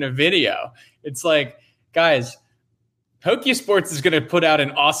hand taking a video. It's like, guys, Hokie Sports is going to put out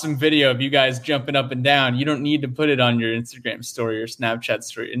an awesome video of you guys jumping up and down. You don't need to put it on your Instagram story or Snapchat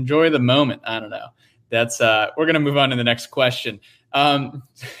story. Enjoy the moment. I don't know. That's we're going to move on to the next question.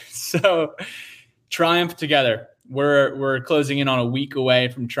 So Triumph Together. We're closing in on a week away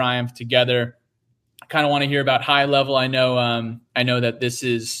from Triumph Together. I kind of want to hear about high level. I know that this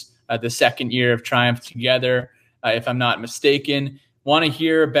is the second year of Triumph Together, if I'm not mistaken. Want to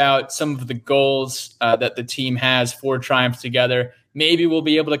hear about some of the goals that the team has for Triumph Together. Maybe we'll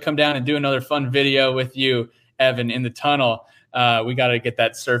be able to come down and do another fun video with you, Evan, in the tunnel. We got to get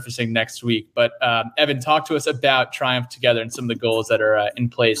that surfacing next week. But Evan, talk to us about Triumph Together and some of the goals that are in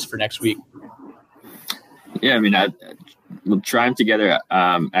place for next week. Yeah, Triumph Together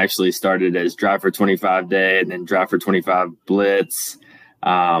actually started as Drive for 25 Day and then Drive for 25 Blitz.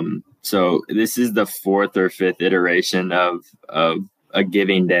 So this is the fourth or fifth iteration of a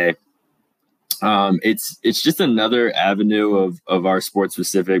giving day. It's just another avenue of our sports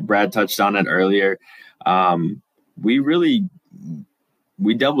specific. Brad touched on it earlier. We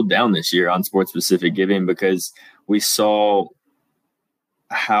doubled down this year on sports specific giving because we saw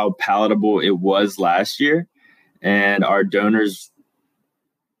how palatable it was last year, and our donors,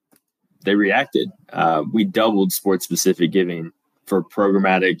 they reacted. We doubled sports specific giving for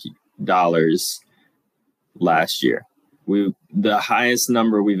programmatic dollars last year. The highest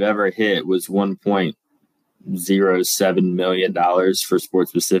number we've ever hit was $1.07 million for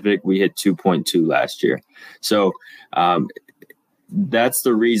sports specific. We hit 2.2 last year. So that's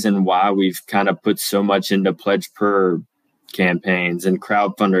the reason why we've kind of put so much into pledge per campaigns and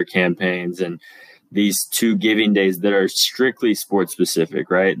crowdfunder campaigns and these 2 giving days that are strictly sports specific,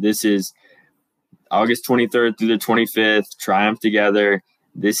 right? This is August 23rd through the 25th, Triumph Together.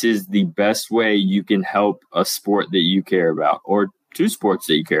 This is the best way you can help a sport that you care about, or 2 sports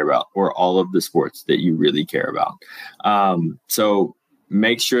that you care about, or all of the sports that you really care about. So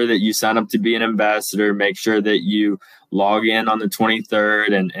make sure that you sign up to be an ambassador. Make sure that you log in on the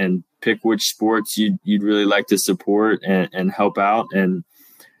 23rd and pick which sports you'd really like to support and help out. And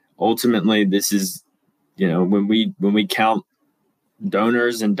ultimately, this is, when we count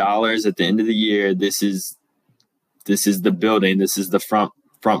donors and dollars at the end of the year, this is the building. This is the front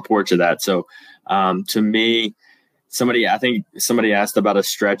porch of that. So to me, I think somebody asked about a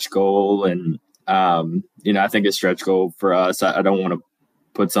stretch goal, and I think a stretch goal for us, I don't want to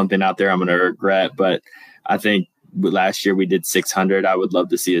put something out there I'm going to regret, but I think last year we did 600. I would love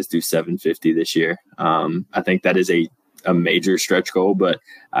to see us do 750 this year. I think that is a major stretch goal, but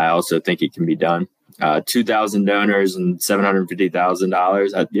I also think it can be done. 2,000 donors and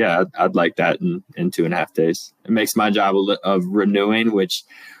 $750,000. I'd like that in 2.5 days. It makes my job of renewing, which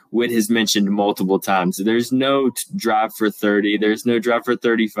Whit has mentioned multiple times. There's no drive for 30. There's no drive for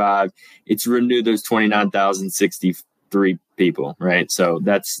 35. It's renew those 29,063 people, right? So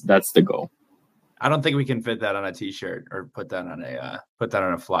that's the goal. I don't think we can fit that on a t-shirt or put that on a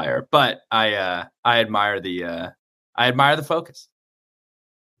flyer, but I admire the focus.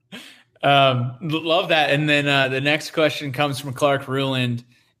 Love that. And then the next question comes from Clark Ruland.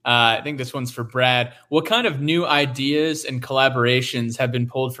 I think this one's for Brad. What kind of new ideas and collaborations have been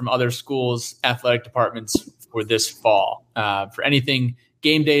pulled from other schools' athletic departments for this fall? For anything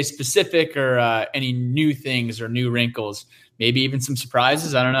game day specific, or any new things or new wrinkles, maybe even some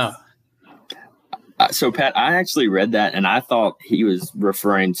surprises? I don't know. So, Pat, I actually read that, and I thought he was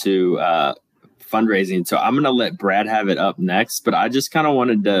referring to fundraising. So I'm going to let Brad have it up next, but I just kind of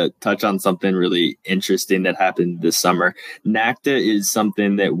wanted to touch on something really interesting that happened this summer. NACDA is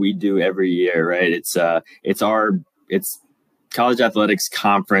something that we do every year, right? It's college athletics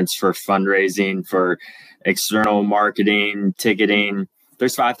conference for fundraising, for external marketing, ticketing.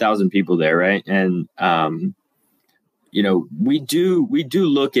 There's 5,000 people there, right? And we do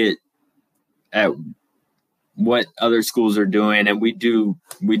look at what other schools are doing, and we do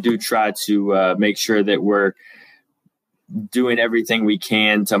try to make sure that we're doing everything we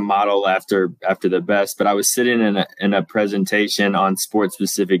can to model after the best. But I was sitting in a presentation on sports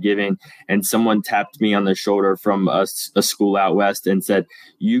specific giving, and someone tapped me on the shoulder from a school out west and said,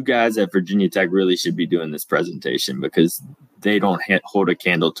 "You guys at Virginia Tech really should be doing this presentation, because they don't hold a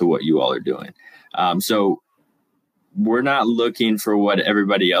candle to what you all are doing." So we're not looking for what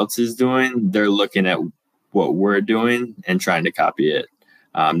everybody else is doing. They're looking at what we're doing and trying to copy it.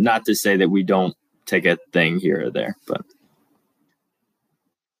 Not to say that we don't take a thing here or there, but.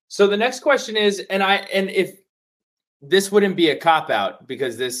 So the next question is, and if this wouldn't be a cop out,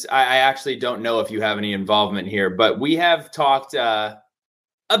 because I actually don't know if you have any involvement here, but we have talked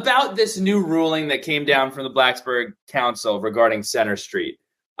about this new ruling that came down from the Blacksburg Council regarding Center Street.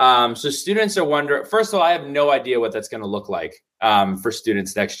 So students are wondering, first of all, I have no idea what that's going to look like for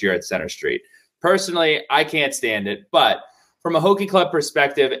students next year at Center Street. Personally, I can't stand it. But from a Hokie Club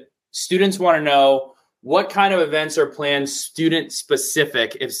perspective, students want to know what kind of events are planned student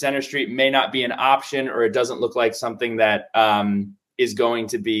specific if Center Street may not be an option, or it doesn't look like something that is going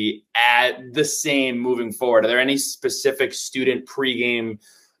to be at the same moving forward. Are there any specific student pregame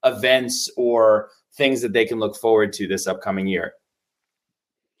events or things that they can look forward to this upcoming year?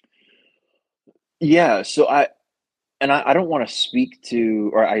 Yeah, so I don't want to speak to,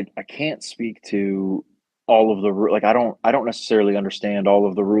 or I can't speak to all of the, like, I don't necessarily understand all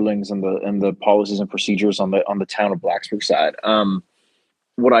of the rulings and the policies and procedures on the town of Blacksburg side.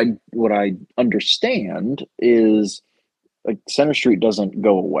 What I understand is, like, Center Street doesn't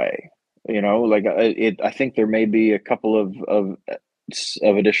go away. I think there may be a couple of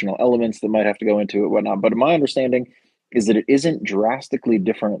additional elements that might have to go into it, whatnot. But my understanding is that it isn't drastically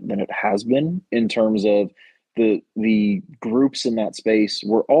different than it has been in terms of the groups in that space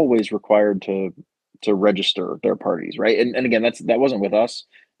were always required to register their parties, right? And again, that wasn't with us.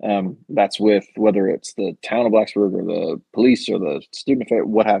 That's with whether it's the town of Blacksburg or the police or the student affair,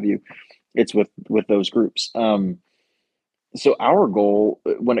 what have you. It's with those groups. So our goal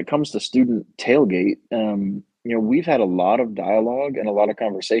when it comes to student tailgate, we've had a lot of dialogue and a lot of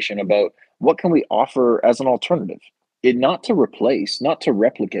conversation about what can we offer as an alternative, not to replace, not to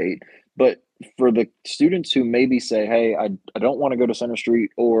replicate, but for the students who maybe say, hey, I don't want to go to Center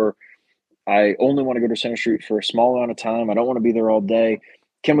Street, or I only want to go to Center Street for a small amount of time, I don't want to be there all day,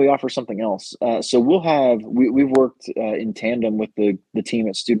 can we offer something else? So we've worked in tandem with the team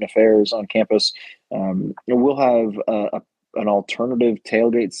at Student Affairs on campus. We'll have an alternative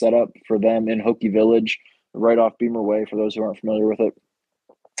tailgate setup for them in Hokie Village, right off Beamer Way, for those who aren't familiar with it.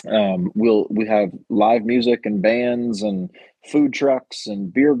 We have live music and bands and food trucks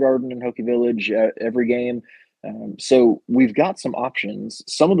and beer garden in Hokie Village at every game. So we've got some options.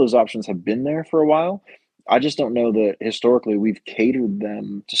 Some of those options have been there for a while. I just don't know that historically we've catered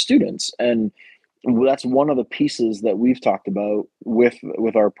them to students. And that's one of the pieces that we've talked about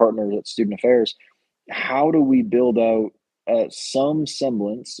with our partners at Student Affairs. How do we build out some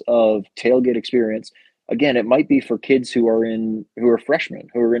semblance of tailgate experience? Again, it might be for kids who are freshmen,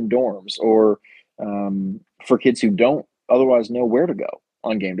 who are in dorms, or for kids who don't otherwise know where to go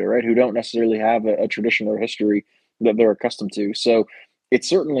on game day, right? Who don't necessarily have a tradition or history that they're accustomed to. So it's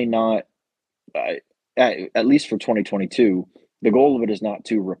certainly not, at least for 2022, the goal of it is not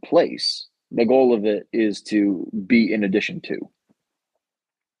to replace. The goal of it is to be in addition to.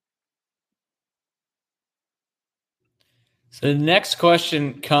 So the next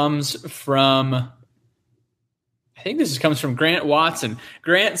question comes from, I think this comes from Grant Watson.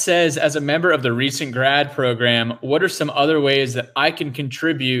 Grant says, as a member of the recent grad program, what are some other ways that I can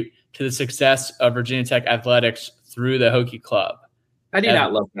contribute to the success of Virginia Tech athletics through the Hokie Club? I do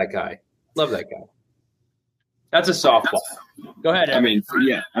not love that guy. Love that guy. That's a softball. Go ahead, Evan.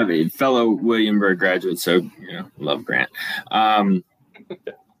 Fellow Williamsburg graduate, so love Grant.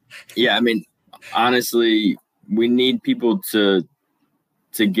 Honestly, we need people to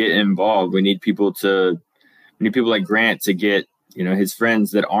get involved. We need people like Grant to get, his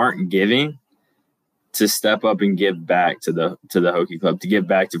friends that aren't giving to step up and give back to the Hokie Club, to give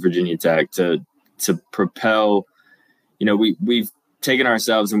back to Virginia Tech, to propel. We've taken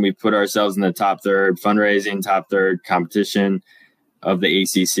ourselves and we've put ourselves in the top third fundraising, top third competition of the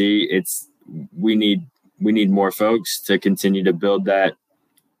ACC. We need more folks to continue to build that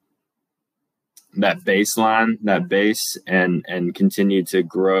baseline, that base, and continue to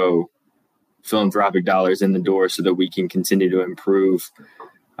grow philanthropic dollars in the door so that we can continue to improve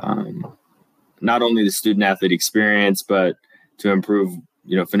not only the student athlete experience, but to improve,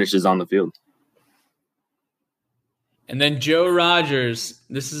 finishes on the field. And then Joe Rogers,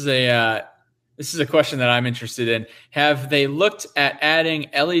 this is a question that I'm interested in. Have they looked at adding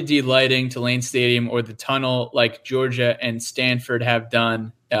LED lighting to Lane Stadium or the tunnel like Georgia and Stanford have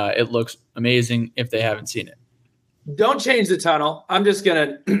done? It looks amazing if they haven't seen it. Don't change the tunnel. I'm just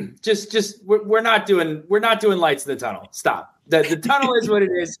gonna we're not doing lights in the tunnel. Stop. The tunnel is what it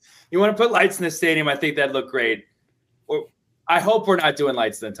is. You want to put lights in the stadium? I think that'd look great. I hope we're not doing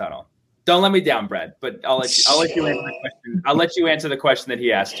lights in the tunnel. Don't let me down, Brad. But I'll let you answer the question. I'll let you answer the question that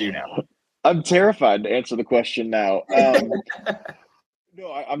he asked you now. I'm terrified to answer the question now.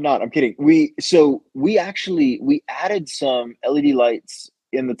 No, I'm not. I'm kidding. We added some LED lights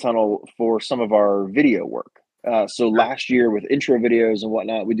in the tunnel for some of our video work. So last year with intro videos and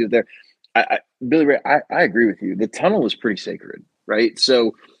whatnot, we do it there. Billy Ray, I agree with you. The tunnel is pretty sacred, right?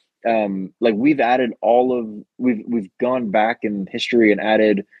 So we've added we've gone back in history and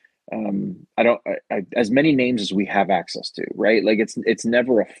added as many names as we have access to, right? Like it's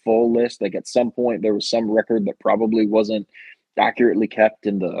never a full list. Like at some point there was some record that probably wasn't accurately kept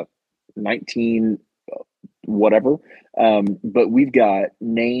in the 19 whatever. But we've got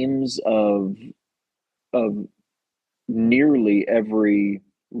names of nearly every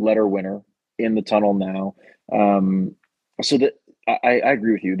letter winner in the tunnel now. So that I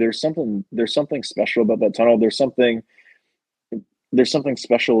agree with you. There's something special about that tunnel. There's something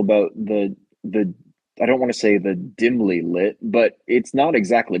special about the I don't want to say the dimly lit, but it's not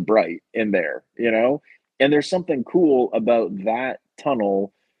exactly bright in there, and there's something cool about that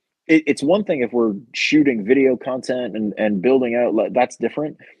tunnel. It's one thing if we're shooting video content and building out, that's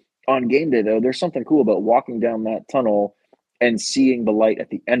different. On game day, though, there's something cool about walking down that tunnel and seeing the light at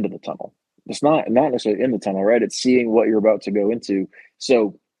the end of the tunnel. It's not necessarily in the tunnel, right? It's seeing what you're about to go into.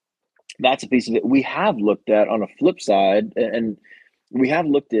 So that's a piece of it. We have looked at, on a flip side, and we have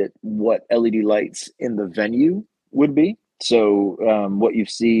looked at what LED lights in the venue would be. So what you've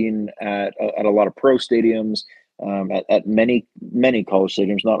seen at a lot of pro stadiums, at many college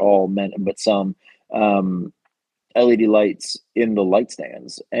stadiums, not all, but some, LED lights in the light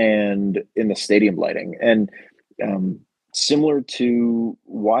stands and in the stadium lighting. And similar to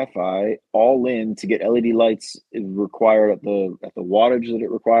Wi-Fi, all in, to get LED lights is required at the wattage that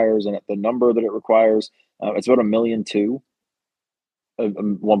it requires and at the number that it requires. It's about $1.2 million,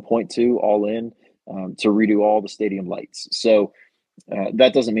 1.2 all in, to redo all the stadium lights. So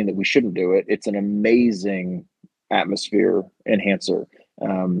that doesn't mean that we shouldn't do it. It's an amazing atmosphere enhancer.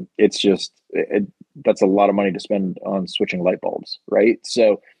 It's just that's a lot of money to spend on switching light bulbs, right?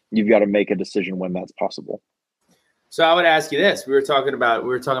 So you've got to make a decision when that's possible. So I would ask you this: we were talking about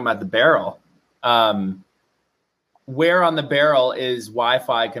the barrel. Where on the barrel is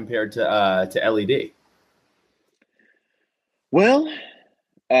Wi-Fi compared to LED? Well,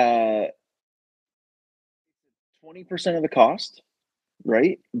 20% of the cost,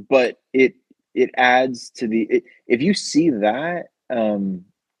 right? But it adds to the if you see that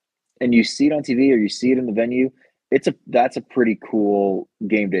and you see it on TV or you see it in the venue, that's a pretty cool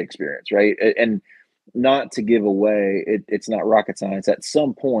game day experience, right? And not to give away, it's not rocket science. At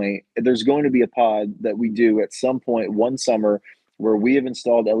some point, there's going to be a pod that we do at some point one summer where we have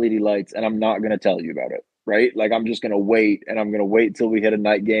installed LED lights, and I'm not going to tell you about it, right? Like, I'm just going to wait, and I'm going to wait till we hit a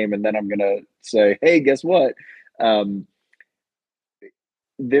night game, and then I'm going to say, hey, guess what?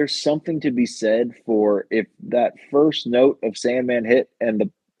 There's something to be said for if that first note of Sandman hit and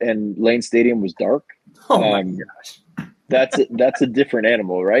Lane Stadium was dark. Oh my gosh. That's a different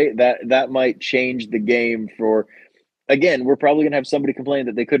animal, right? That might change the game for, again, we're probably going to have somebody complain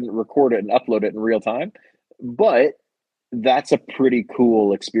that they couldn't record it and upload it in real time, but that's a pretty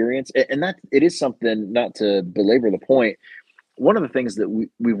cool experience. And that it is something, not to belabor the point, one of the things that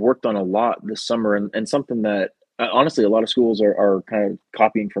we've worked on a lot this summer, and something that honestly a lot of schools are kind of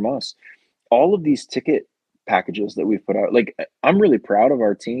copying from us, all of these ticket packages that we've put out. Like, I'm really proud of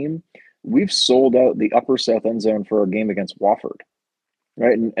our team. We've sold out the upper south end zone for our game against Wofford,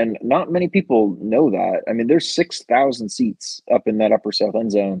 right? And not many people know that. I mean, there's 6,000 seats up in that upper south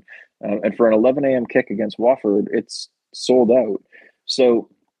end zone. And for an 11 a.m. kick against Wofford, it's sold out. So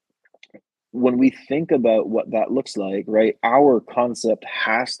when we think about what that looks like, right, our concept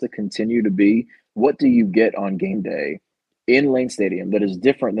has to continue to be, what do you get on game day in Lane Stadium that is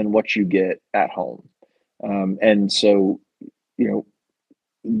different than what you get at home? And so,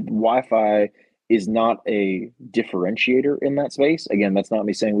 Wi-Fi is not a differentiator in that space. Again, that's not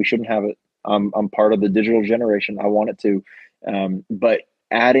me saying we shouldn't have it. I'm part of the digital generation. I want it to. But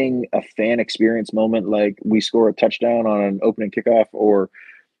adding a fan experience moment, like we score a touchdown on an opening kickoff, or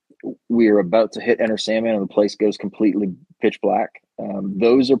we are about to hit Enter Sandman and the place goes completely pitch black.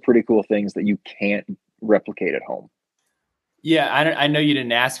 Those are pretty cool things that you can't replicate at home. Yeah, I know you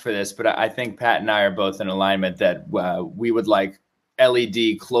didn't ask for this, but I think Pat and I are both in alignment that we would like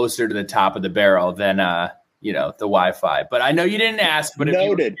LED closer to the top of the barrel than the Wi-Fi. But I know you didn't ask. But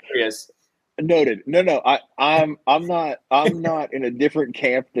noted. If you're curious, noted. No. I'm not in a different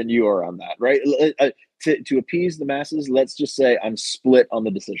camp than you are on that, right? To appease the masses, let's just say I'm split on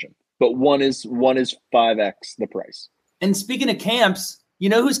the decision. But one is 5x the price. And speaking of camps, you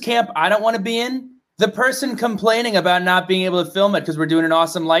know whose camp I don't want to be in? The person complaining about not being able to film it because we're doing an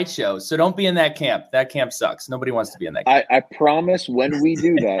awesome light show. So don't be in that camp. That camp sucks. Nobody wants to be in that camp. I promise when we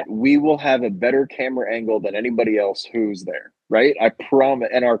do that, we will have a better camera angle than anybody else who's there, right? I promise.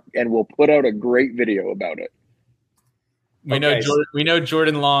 And we'll put out a great video about it. We know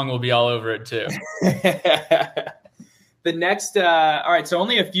Jordan Long will be all over it too. The next, all right, so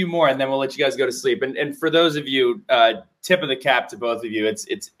only a few more, and then we'll let you guys go to sleep. And for those of you, tip of the cap to both of you.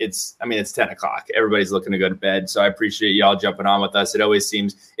 It's 10 o'clock. Everybody's looking to go to bed, so I appreciate y'all jumping on with us. It always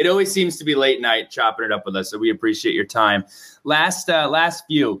seems to be late night chopping it up with us, so we appreciate your time. Last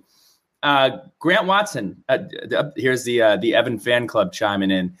few, Grant Watson. Here's the Evan fan club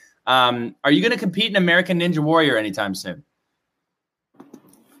chiming in. Are you going to compete in American Ninja Warrior anytime soon?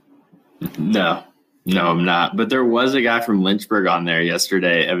 No, I'm not. But there was a guy from Lynchburg on there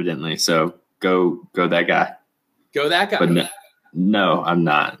yesterday, evidently. So go that guy. Go that guy. But no, I'm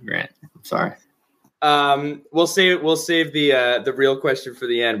not, Grant. I'm sorry. We'll save the real question for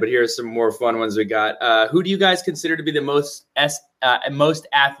the end. But here are some more fun ones we got. Who do you guys consider to be the most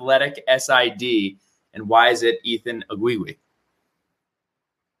athletic SID, and why is it Ethan Agwiwi?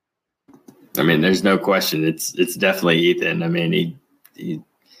 I mean, there's no question. It's definitely Ethan. I mean,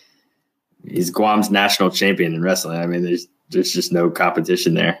 he's Guam's national champion in wrestling. I mean, there's just no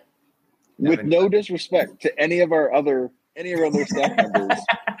competition there. with no disrespect to any of our other staff members,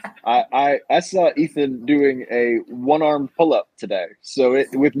 I saw Ethan doing a one-arm pull-up today. So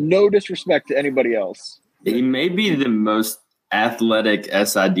with no disrespect to anybody else, he may be the most athletic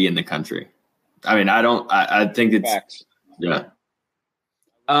SID in the country. I mean, I think it's facts. Yeah.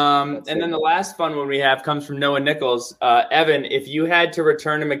 And then the last fun one we have comes from Noah Nichols. Evan, if you had to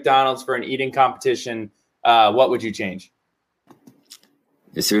return to McDonald's for an eating competition, what would you change?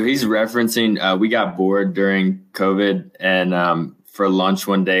 So he's referencing we got bored during COVID, and for lunch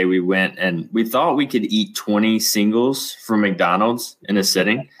one day we went and we thought we could eat 20 singles from McDonald's in a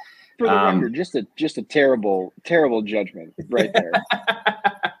sitting. For the record, just a terrible judgment right there.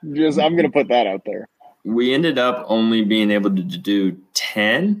 I'm going to put that out there. We ended up only being able to do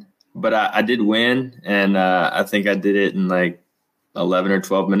 10, but I did win, and I think I did it in like 11 or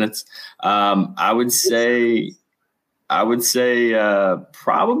 12 minutes. I would say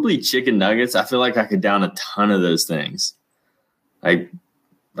probably chicken nuggets. I feel like I could down a ton of those things, like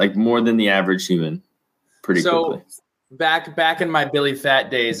more than the average human, pretty quickly. Back in my Billy Fat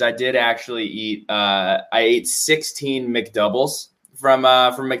days, I did actually eat. I ate 16 McDoubles from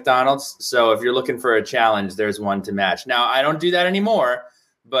McDonald's. So if you're looking for a challenge, there's one to match. Now I don't do that anymore,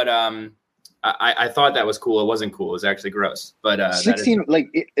 but I thought that was cool. It wasn't cool. It was actually gross. But 16 like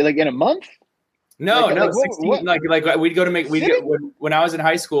in a month? No, like, 16. What? Like we'd go to when I was in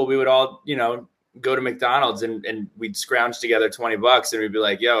high school, we would all go to McDonald's and we'd scrounge together $20 and we'd be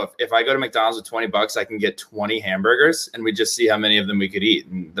like, yo, if I go to McDonald's with $20, I can get 20 hamburgers, and we'd just see how many of them we could eat.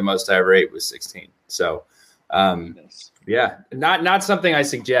 And the most I ever ate was 16. So, yeah, not something I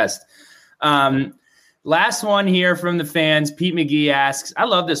suggest. Last one here from the fans. Pete McGee asks, I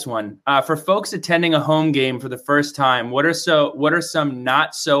love this one. For folks attending a home game for the first time, what are some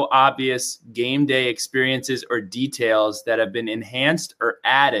not so obvious game day experiences or details that have been enhanced or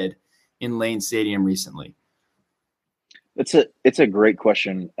added in Lane Stadium recently? It's a great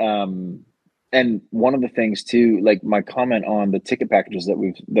question. And one of the things too, like my comment on the ticket packages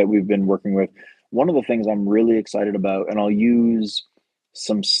that we've been working with, one of the things I'm really excited about, and I'll use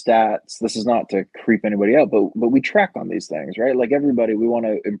some stats. This is not to creep anybody out, but we track on these things, right? Like everybody, we want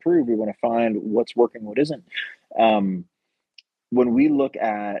to improve. We want to find what's working, what isn't. When we look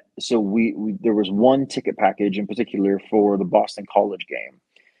at, there was one ticket package in particular for the Boston College game.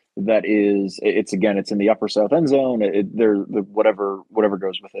 That is, it's in the upper south end zone. Whatever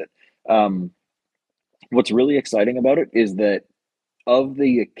goes with it. What's really exciting about it is that of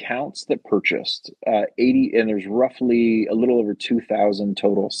the accounts that purchased 80, and there's roughly a little over 2,000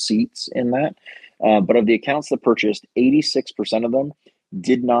 total seats in that. But of the accounts that purchased, 86% of them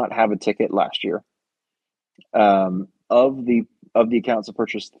did not have a ticket last year. Of the accounts that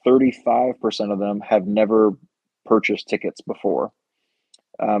purchased, 35% of them have never purchased tickets before.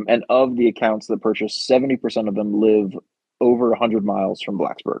 And of the accounts that purchased, 70% of them live over 100 miles from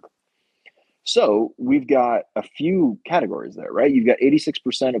Blacksburg. So we've got a few categories there, right? You've got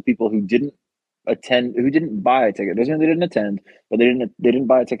 86% of people who didn't attend, who didn't buy a ticket. It doesn't mean they didn't attend, but they didn't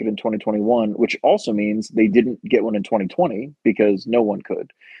buy a ticket in 2021, which also means they didn't get one in 2020 because no one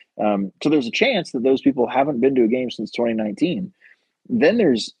could. So there's a chance that those people haven't been to a game since 2019. Then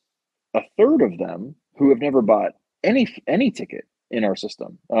there's a third of them who have never bought any ticket in our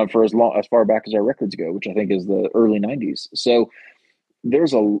system for as far back as our records go, which I think is the early 90s. So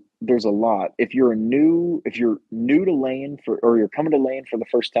there's a lot. If you're new to Lane or you're coming to Lane for the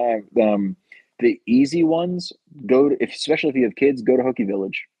first time, the easy ones especially if you have kids, go to Hokie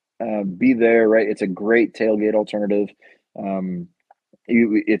Village. Be there, right? It's a great tailgate alternative.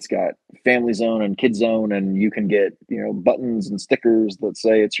 It's got family zone and kid zone, and you can get buttons and stickers that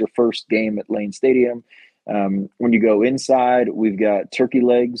say it's your first game at Lane Stadium. When you go inside, we've got turkey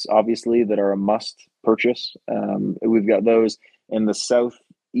legs, obviously, that are a must purchase. We've got those in the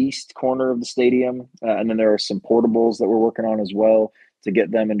southeast corner of the stadium. And then there are some portables that we're working on as well to get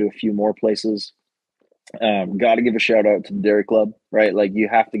them into a few more places. Got to give a shout out to the Dairy Club, right? Like you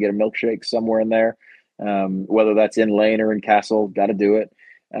have to get a milkshake somewhere in there, whether that's in Lane or in Castle, got to do it.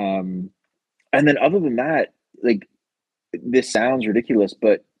 And then other than that, like this sounds ridiculous,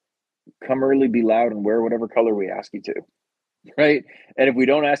 but come early, be loud, and wear whatever color we ask you to, right? And if we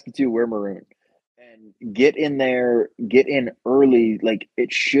don't ask you to, wear maroon. And get in there, get in early. Like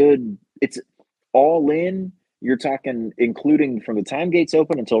it's all in. You're talking, including from the time gates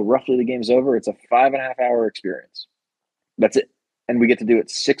open until roughly the game's over, it's a 5.5 hour experience. That's it. And we get to do it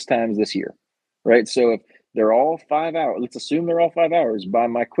 6 times this year, right? So if they're all 5 hours, let's assume they're all 5 hours. By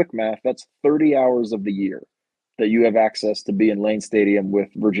my quick math, that's 30 hours of the year that you have access to be in Lane Stadium with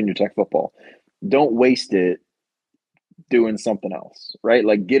Virginia Tech football. Don't waste it doing something else, right?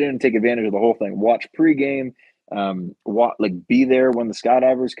 Like get in and take advantage of the whole thing. Watch pregame, be there when the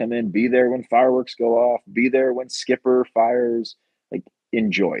skydivers come in, be there when fireworks go off, be there when skipper fires, like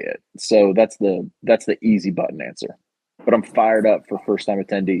enjoy it. So that's the easy button answer. But I'm fired up for first time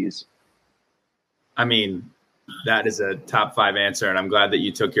attendees. I mean, that is a top 5 answer, and I'm glad that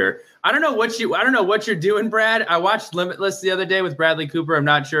you took your. I don't know what you're doing, Brad. I watched Limitless the other day with Bradley Cooper. I'm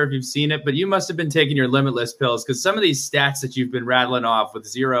not sure if you've seen it, but you must have been taking your Limitless pills, because some of these stats that you've been rattling off with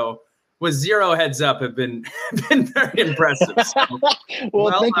zero heads up have been very impressive. So,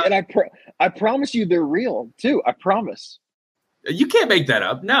 I promise you they're real too. I promise. You can't make that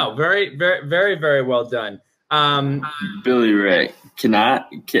up. No, very, very, very, very well done. Billy Ray,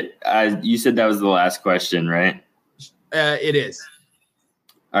 you said that was the last question, right? It is.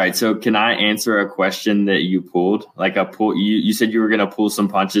 All right. So can I answer a question that you pulled? Like you said you were going to pull some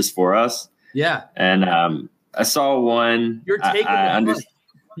punches for us. Yeah. And I saw one. You're taking the punch.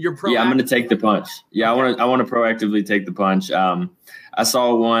 You're proactive. Yeah, I'm going to take the punch. Yeah, I want to proactively take the punch. I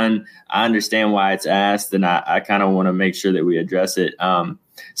saw one. I understand why it's asked, and I kind of want to make sure that we address it.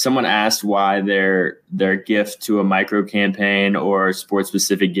 Someone asked why their gift to a micro campaign or sports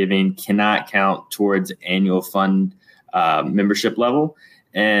specific giving cannot count towards annual fund membership level.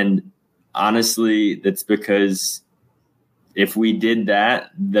 And honestly, that's because if we did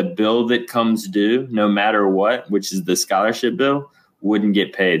that, the bill that comes due, no matter what, which is the scholarship bill, wouldn't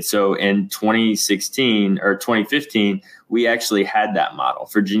get paid. So in 2016 or 2015, we actually had that model.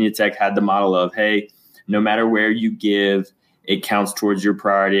 Virginia Tech had the model of, hey, no matter where you give, it counts towards your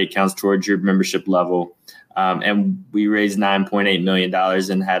priority. It counts towards your membership level. And we raised $9.8 million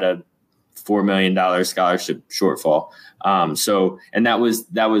and had a $4 million scholarship shortfall. And that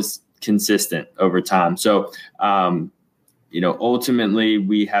was consistent over time. So, ultimately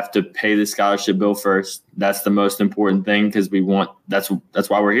we have to pay the scholarship bill first. That's the most important thing, because that's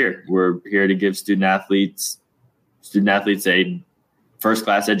why we're here. We're here to give student athletes a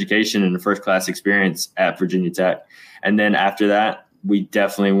first-class education and a first-class experience at Virginia Tech. And then after that, we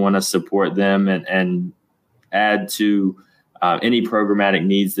definitely want to support them and add to any programmatic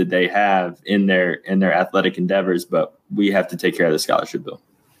needs that they have in their athletic endeavors. But we have to take care of the scholarship bill.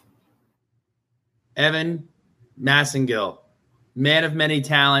 Evan Massengill, man of many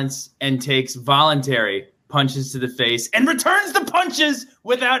talents, and takes voluntary punches to the face and returns the punches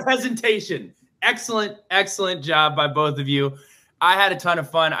without hesitation. Excellent, excellent job by both of you. I had a ton of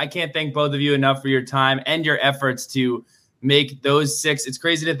fun. I can't thank both of you enough for your time and your efforts to make those 6. It's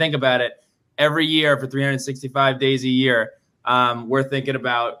crazy to think about it. Every year for 365 days a year, we're thinking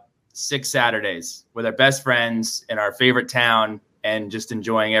about 6 Saturdays with our best friends in our favorite town and just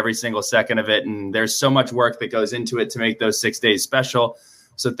enjoying every single second of it. And there's so much work that goes into it to make those 6 days special.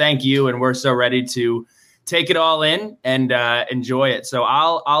 So thank you. And we're so ready to take it all in and enjoy it. So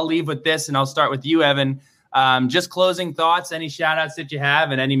I'll leave with this, and I'll start with you, Evan. Just closing thoughts, any shout outs that you have,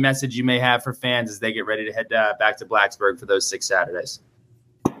 and any message you may have for fans as they get ready to head back to Blacksburg for those 6 Saturdays.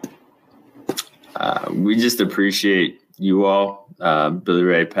 We just appreciate you all, Billy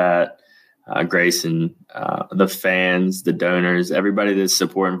Ray, Pat, Grayson, the fans, the donors, everybody that's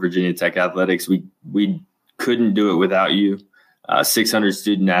supporting Virginia Tech athletics. We couldn't do it without you. 600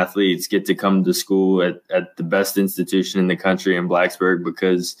 student athletes get to come to school at the best institution in the country in Blacksburg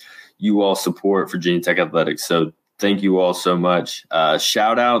because you all support Virginia Tech athletics. So thank you all so much.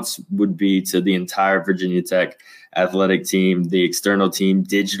 Shout outs would be to the entire Virginia Tech athletic team, the external team,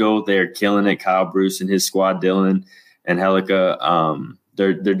 digital. They're killing it. Kyle Bruce and his squad, Dylan and Helica.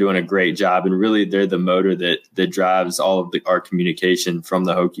 They're doing a great job, and really they're the motor that drives all of our communication from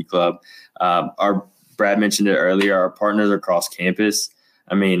the Hokie Club. Brad mentioned it earlier. Our partners across campus.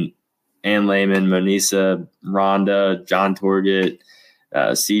 I mean, Ann Lehman, Monisa, Rhonda, John Torgett,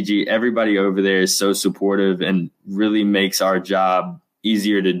 CG, everybody over there is so supportive and really makes our job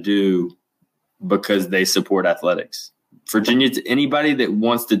easier to do because they support athletics. Virginia, anybody that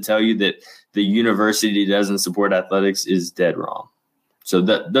wants to tell you that the university doesn't support athletics is dead wrong. So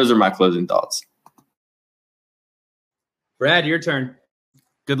those are my closing thoughts. Brad, your turn.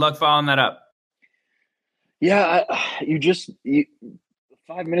 Good luck following that up. Yeah, you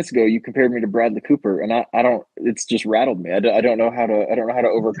 5 minutes ago you compared me to Bradley Cooper, and I don't. It's just rattled me. I don't know how to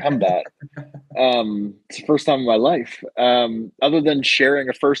overcome that. It's the first time in my life, other than sharing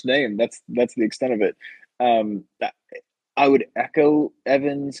a first name. That's the extent of it. I would echo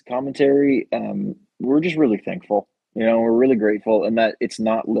Evan's commentary. We're just really thankful. We're really grateful, and that it's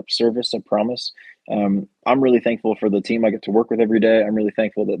not lip service. I promise. I'm really thankful for the team I get to work with every day. I'm really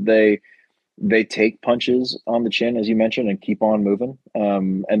thankful that they they take punches on the chin, as you mentioned, and keep on moving.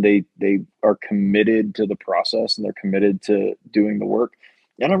 And they are committed to the process, and they're committed to doing the work.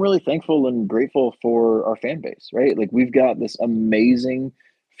 And I'm really thankful and grateful for our fan base, right? Like, we've got this amazing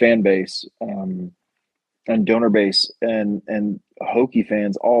fan base, and donor base, and Hokie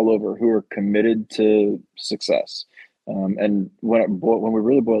fans all over who are committed to success. And when we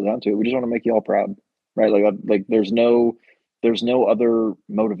really boil down to it, we just want to make you all proud, right? Like there's no other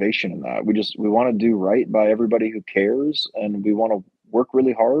motivation in that. We want to do right by everybody who cares, and we want to work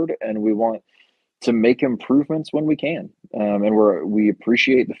really hard, and we want to make improvements when we can. And we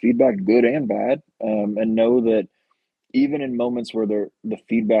appreciate the feedback, good and bad, and know that even in moments where the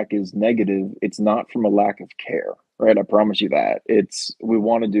feedback is negative, it's not from a lack of care, right? I promise you that. We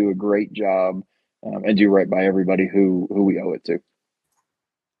want to do a great job, and do right by everybody who we owe it to.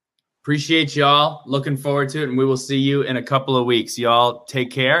 Appreciate y'all. Looking forward to it, and we will see you in a couple of weeks. Y'all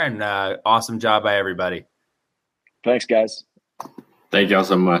take care, and awesome job by everybody. Thanks, guys. Thank y'all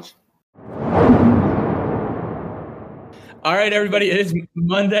so much. All right, everybody. It is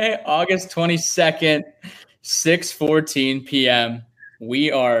Monday, August 22nd, 6:14 p.m.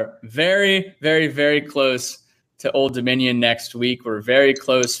 We are very, very, very close to Old Dominion next week. We're very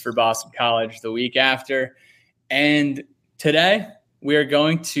close for Boston College the week after. And today we are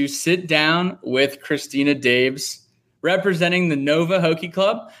going to sit down with Christina Daves, representing the Nova Hokie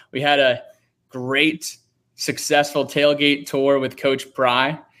Club. We had a great, successful tailgate tour with Coach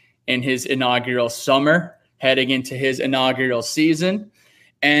Pry in his inaugural summer, heading into his inaugural season.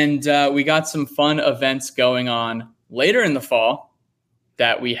 And we got some fun events going on later in the fall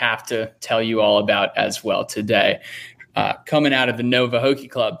that we have to tell you all about as well today, coming out of the Nova Hokie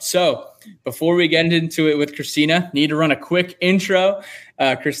Club. So before we get into it with Christina, need to run a quick intro.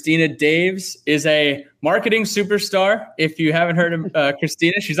 Christina Daves is a marketing superstar. If you haven't heard of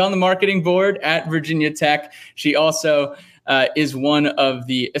Christina, she's on the marketing board at Virginia Tech. She also is one of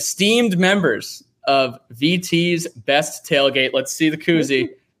the esteemed members of VT's Best Tailgate. Let's see the koozie.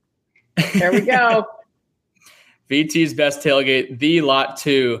 There we go. VT's Best Tailgate, the Lot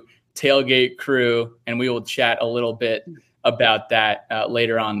 2 tailgate crew, and we will chat a little bit about that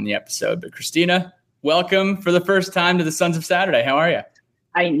later on in the episode. But Christina, welcome for the first time to the Sons of Saturday. How are you?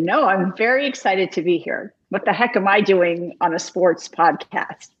 I know. I'm very excited to be here. What the heck am I doing on a sports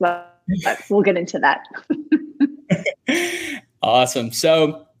podcast? But we'll get into that. Awesome.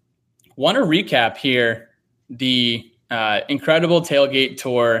 So want to recap here the incredible tailgate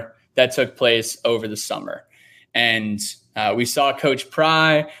tour that took place over the summer. And we saw Coach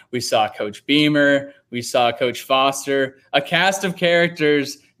Pry, we saw Coach Beamer, we saw Coach Foster. A cast of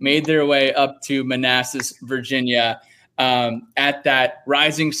characters made their way up to Manassas, Virginia, at that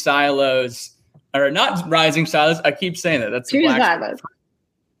Rising Silos, or not Rising Silos. I keep saying that. That's Two Silos.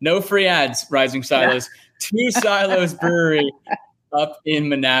 No free ads, Rising Silos. Yeah. Two Silos Brewery up in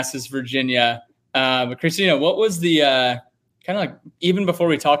Manassas, Virginia. But Christina, what was the kind of like, even before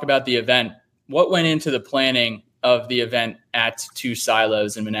we talk about the event, what went into the planning of the event at Two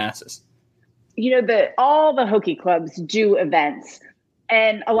Silos in Manassas? You know, all the Hokie clubs do events,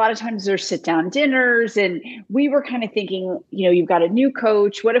 and a lot of times there's sit-down dinners, and we were kind of thinking, you know, you've got a new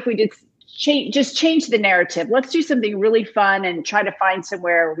coach. What if we did change the narrative? Let's do something really fun and try to find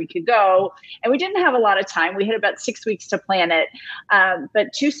somewhere we could go. And we didn't have a lot of time. We had about 6 weeks to plan it.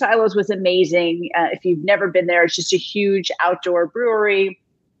 But Two Silos was amazing. If you've never been there, it's just a huge outdoor brewery.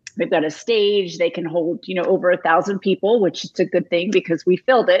 They've got a stage. They can hold, you know, over 1,000 people, which is a good thing because we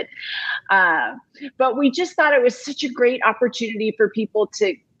filled it. But we just thought it was such a great opportunity for people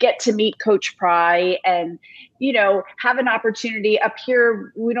to get to meet Coach Pry and, you know, have an opportunity up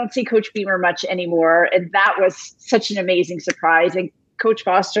here. We don't see Coach Beamer much anymore. And that was such an amazing surprise. And Coach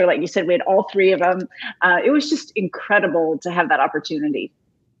Foster, like you said, we had all three of them. It was just incredible to have that opportunity.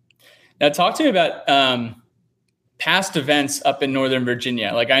 Now talk to me about past events up in Northern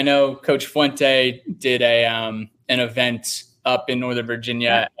Virginia. Like I know Coach Fuente did an event up in Northern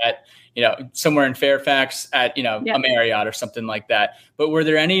Virginia at, you know, somewhere in Fairfax at, you know, a Marriott or something like that. But were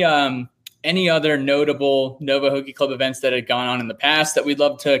there any other notable Nova Hokie Club events that had gone on in the past that we'd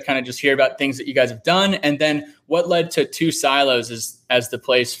love to kind of just hear about, things that you guys have done? And then what led to Two Silos as the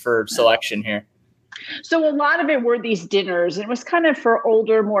place for selection here? So a lot of it were these dinners, and it was kind of for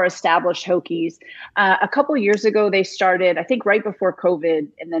older, more established Hokies. A couple of years ago, they started, I think, right before COVID.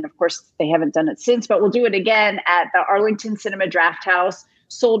 And then, of course, they haven't done it since, but we'll do it again at the Arlington Cinema Draft House,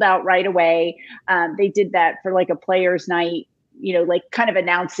 sold out right away. They did that for like a players' night, you know, like kind of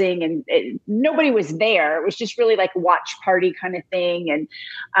announcing, and nobody was there. It was just really like watch party kind of thing. And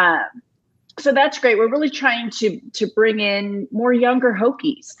So that's great. We're really trying to bring in more younger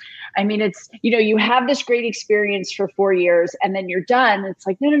Hokies. I mean, it's, you have this great experience for 4 years and then you're done. It's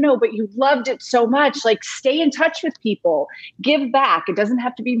like, no, but you loved it so much. Like, stay in touch with people, give back. It doesn't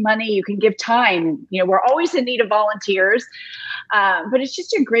have to be money. You can give time. We're always in need of volunteers, but it's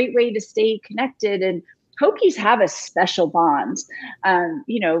just a great way to stay connected. And Hokies have a special bond.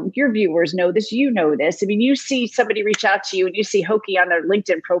 Your viewers know this, know this. I mean, you see somebody reach out to you and you see Hokie on their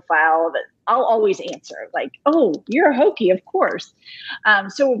LinkedIn profile, that I'll always answer like, oh, you're a Hokie, of course.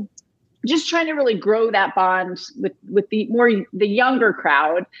 So just trying to really grow that bond with the younger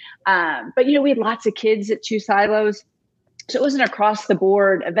crowd. But, we had lots of kids at Two Silos. So it was an across the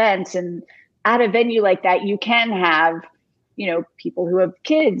board event. And at a venue like that, you can have people who have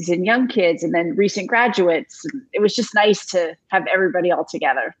kids and young kids and then recent graduates. It was just nice to have everybody all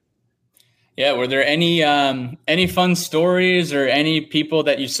together. Yeah. Were there any fun stories or any people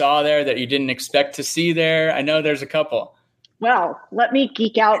that you saw there that you didn't expect to see there? I know there's a couple. Well, let me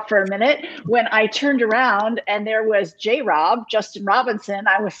geek out for a minute. When I turned around and there was J-Rob, Justin Robinson,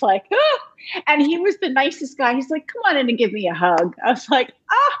 I was like, ah! And he was the nicest guy. He's like, come on in and give me a hug. I was like,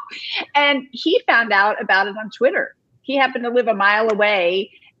 ah! And he found out about it on Twitter. He happened to live a mile away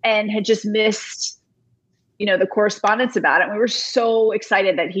and had just missed, the correspondence about it. We were so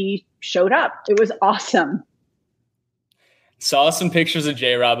excited that he showed up. It was awesome. Saw some pictures of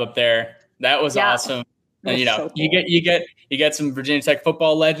J-Rob up there. That was awesome. And, so cool. you get some Virginia Tech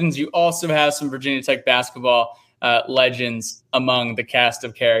football legends. You also have some Virginia Tech basketball legends among the cast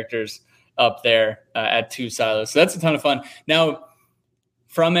of characters up there at Two Silos. So that's a ton of fun. Now,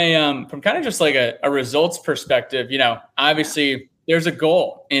 from kind of just like a results perspective, obviously there's a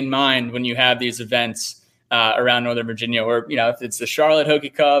goal in mind when you have these events around Northern Virginia, or, if it's the Charlotte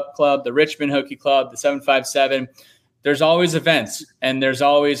Hokie Club, the Richmond Hokie Club, the 757, there's always events and there's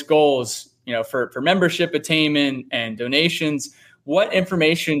always goals, for membership attainment and donations. What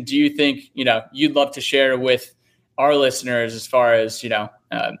information do you think, you'd love to share with our listeners as far as,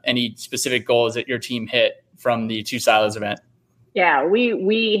 any specific goals that your team hit from the Two Silos event? Yeah,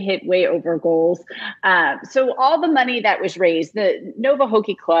 we hit way over goals. So all the money that was raised, the Nova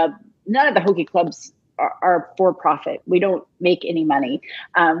Hokie Club, none of the Hokie clubs are for profit. We don't make any money.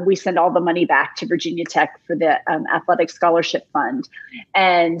 We send all the money back to Virginia Tech for the Athletic Scholarship Fund.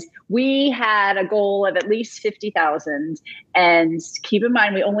 And we had a goal of at least $50,000. And keep in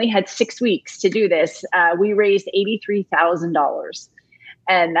mind, we only had 6 weeks to do this. We raised $83,000.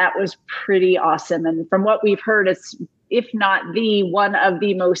 And that was pretty awesome. And from what we've heard, it's, if not one of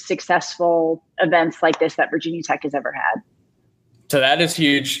the most successful events like this that Virginia Tech has ever had. So that is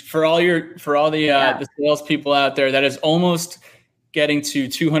huge for all the sales people out there. That is almost getting to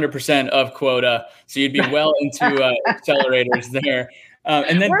 200% of quota. So you'd be well into accelerators there.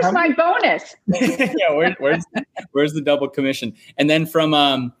 And then where's my bonus? Yeah, where's the double commission? And then from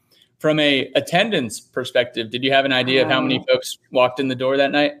a attendance perspective, did you have an idea of how many folks walked in the door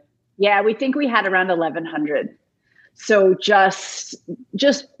that night? Yeah, we think we had around 1,100. So just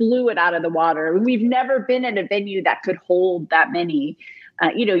blew it out of the water. We've never been at a venue that could hold that many.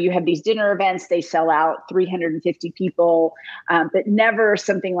 You have these dinner events, they sell out 350 people, but never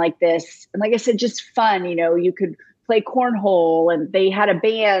something like this. And like I said, just fun, you could play cornhole, and they had a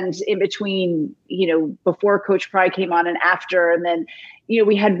band in between, before Coach Pry came on and after. And then,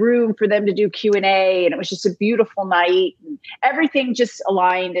 we had room for them to do Q&A, and it was just a beautiful night. And everything just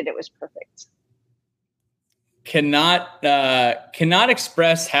aligned and it was perfect. Cannot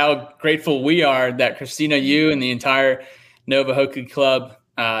express how grateful we are that Christina, you and the entire Nova Hokie Club,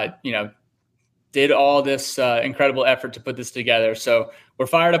 did all this incredible effort to put this together. So we're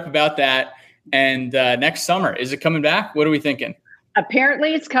fired up about that. And next summer, is it coming back? What are we thinking?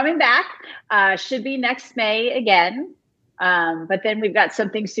 Apparently it's coming back. Should be next May again. But then we've got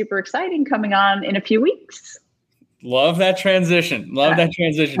something super exciting coming on in a few weeks. Love that transition.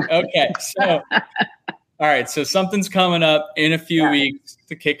 Okay. So, all right. So something's coming up in a few weeks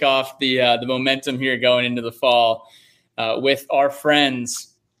to kick off the momentum here going into the fall with our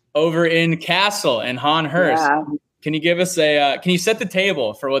friends over in Castle and Han Hurst. Yeah. Can you give us can you set the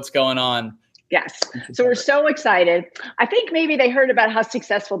table for what's going on? Yes. So we're so excited. I think maybe they heard about how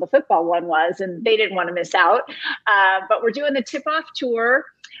successful the football one was and they didn't want to miss out. But we're doing the tip-off tour.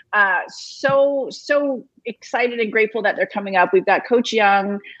 So excited and grateful that they're coming up. We've got Coach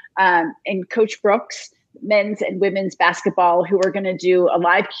Young and Coach Brooks, men's and women's basketball, who are going to do a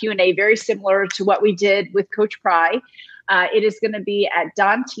live Q&A very similar to what we did with Coach Pry. It is going to be at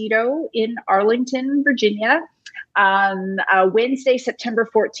Don Tito in Arlington, Virginia, on Wednesday, September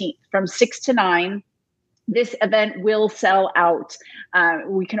 14th from 6 to 9. this event will sell out.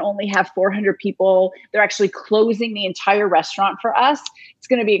 We can only have 400 people. They're actually closing the entire restaurant for us. It's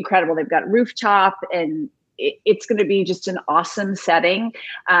going to be incredible. They've got rooftop, and it's going to be just an awesome setting.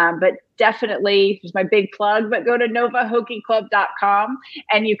 But definitely, here's my big plug, but go to novahokieclub.com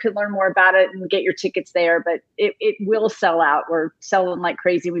and you can learn more about it and get your tickets there. But it will sell out. We're selling like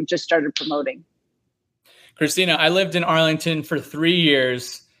crazy. We've just started promoting. Christina, I lived in Arlington for 3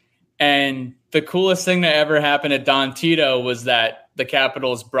 years, and the coolest thing that ever happened at Don Tito was that the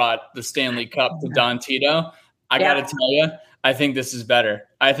Capitals brought the Stanley Cup to Don Tito. I got to tell you, I think this is better.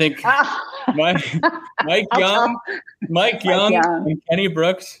 I think Mike Young and Kenny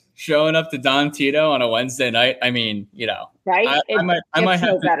Brooks showing up to Don Tito on a Wednesday night. I mean, right? I might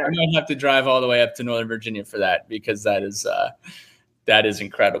have to drive all the way up to Northern Virginia for that, because that is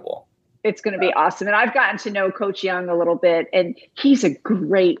incredible. It's going to be awesome. And I've gotten to know Coach Young a little bit, and he's a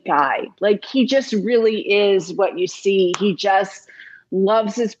great guy. Like, he just really is what you see. He just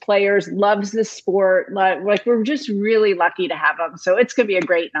loves his players, loves the sport. Like, we're just really lucky to have him. So it's going to be a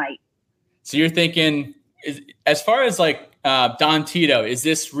great night. So you're thinking, as far as like Don Tito, is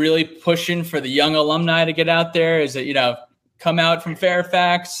this really pushing for the young alumni to get out there? Is it, come out from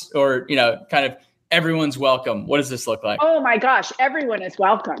Fairfax, or, kind of everyone's welcome? What does this look like? Oh my gosh, everyone is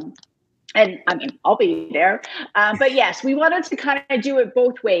welcome. And I mean, I'll be there. But yes, we wanted to kind of do it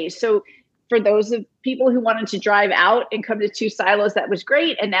both ways. So for those of people who wanted to drive out and come to Two Silos, that was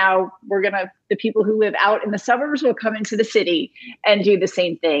great. And now the people who live out in the suburbs will come into the city and do the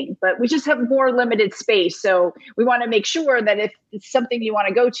same thing. But we just have more limited space. So we want to make sure that if it's something you want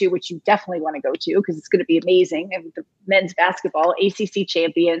to go to, which you definitely want to go to, because it's going to be amazing. And the men's basketball, ACC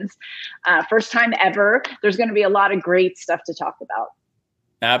champions, first time ever, there's going to be a lot of great stuff to talk about.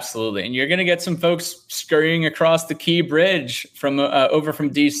 Absolutely. And you're going to get some folks scurrying across the Key Bridge from over from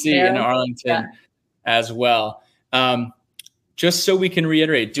DC into Arlington as well. Just so we can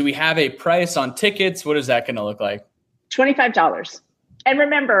reiterate, do we have a price on tickets? What is that going to look like? $25. And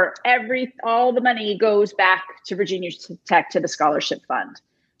remember, all the money goes back to Virginia Tech, to the scholarship fund.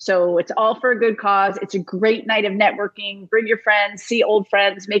 So it's all for a good cause. It's a great night of networking. Bring your friends, see old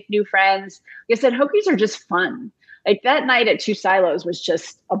friends, make new friends. Like I said, Hokies are just fun. Like, that night at Two Silos was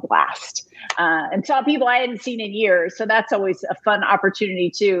just a blast, and saw people I hadn't seen in years. So that's always a fun opportunity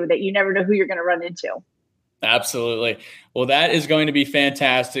too, that you never know who you're going to run into. Absolutely. Well, that is going to be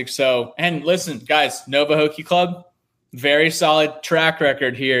fantastic. So, and listen, guys, Nova Hokie Club, very solid track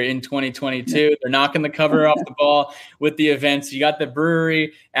record here in 2022. They're knocking the cover off the ball with the events. You got the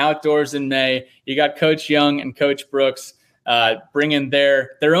brewery outdoors in May. You got Coach Young and Coach Brooks bringing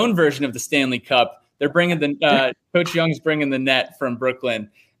their own version of the Stanley Cup. They're bringing Coach Young's bringing the net from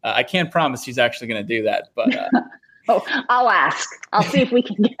Brooklyn. I can't promise he's actually going to do that, but I'll ask. I'll see if we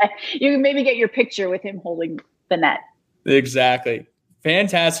can you can maybe get your picture with him holding the net. Exactly.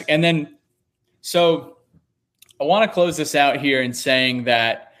 Fantastic. And then, so I want to close this out here in saying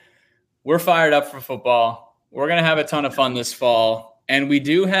that we're fired up for football. We're going to have a ton of fun this fall, and we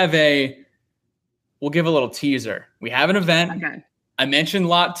do have we'll give a little teaser. We have an event. Okay. I mentioned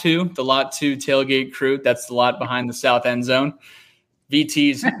Lot 2, the Lot 2 tailgate crew. That's the lot behind the south end zone.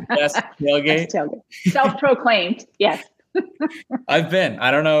 VT's best tailgate. Self-proclaimed, yes. I've been. I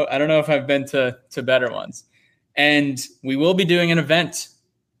don't know if I've been to better ones. And we will be doing an event,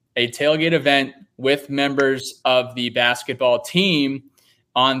 a tailgate event with members of the basketball team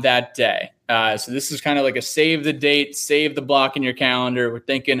on that day. So this is kind of like a save the date, save the block in your calendar. We're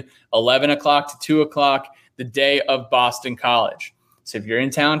thinking 11 o'clock to 2 o'clock, the day of Boston College. So if you're in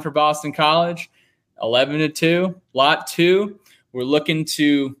town for Boston College, 11 to 2, Lot 2, we're looking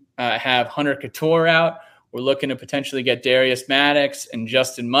to have Hunter Couture out. We're looking to potentially get Darius Maddox and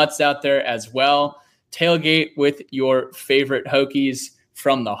Justin Mutz out there as well. Tailgate with your favorite Hokies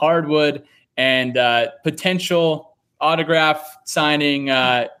from the hardwood, and potential autograph signing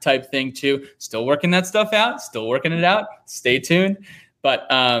type thing too. Still working that stuff out. Still working it out. Stay tuned. But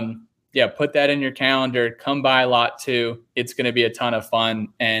put that in your calendar. Come by Lot 2. It's going to be a ton of fun,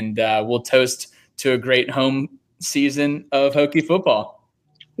 and we'll toast to a great home season of Hokie football.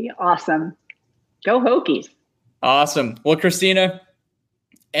 Be awesome. Go Hokies. Awesome. Well, Christina,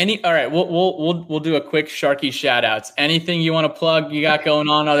 all right, we'll do a quick Sharky shout outs. Anything you want to plug you got going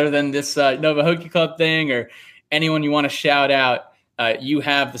on other than this Nova Hokie Club thing, or anyone you want to shout out? You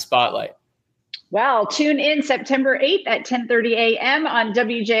have the spotlight. Well, tune in September 8th at 10:30 a.m. on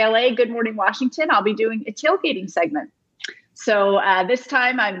WJLA Good Morning Washington. I'll be doing a tailgating segment. So this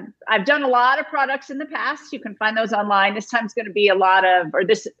time I've done a lot of products in the past. You can find those online. This time's going to be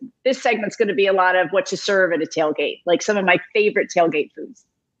this segment's going to be a lot of what to serve at a tailgate, like some of my favorite tailgate foods.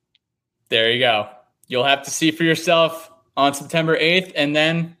 There you go. you'll have to see for yourself on September 8th, and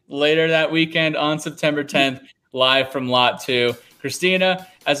then later that weekend on September 10th, live from Lot 2. Christina,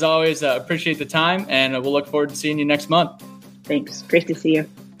 as always, appreciate the time, and we'll look forward to seeing you next month. Thanks. Great to see you.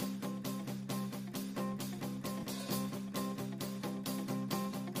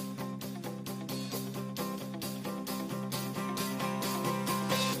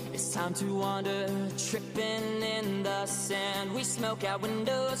 Time to wander, tripping in the sand. We smoke out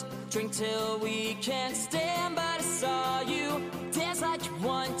windows, drink till we can't stand. But I saw you dance like you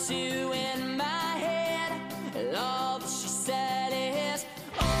want to in my head. And all that she said is,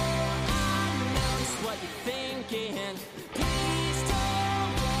 oh, I know just what you're thinking. Please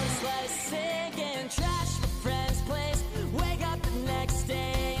don't go, just let it sink in. Trash my friend's place, wake up the next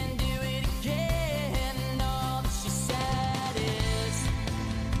day and do it again. And all that she said is,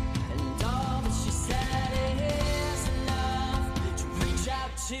 all that she said is enough to reach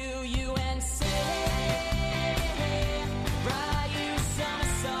out to you and say, write you some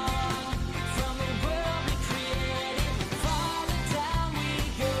song from the world we created. Falling down we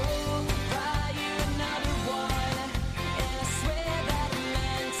go, write you another one, and I swear that I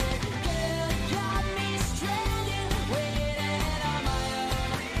meant it. Girl, you got me stranded, waiting on my own,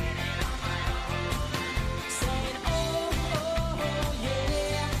 saying, oh, oh, oh,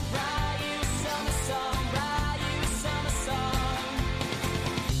 yeah. Write you summer song, write you summer song.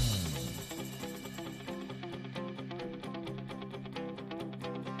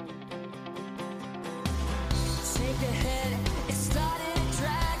 Take a hit, it started to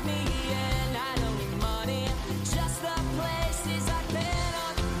drag me in. I don't need money, just the places I've been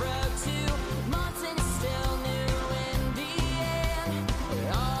on the road to. Months and it's still new in the end.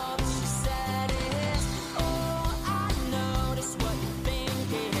 All that she said is, oh, I notice what you're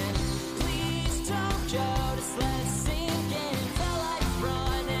thinking. Please don't go, just let it sink in. Felt like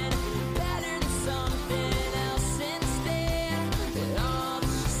running, better than something else instead. And all that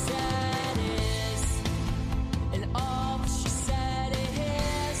she said is, and all that she said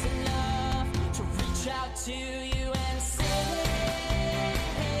is enough to reach out to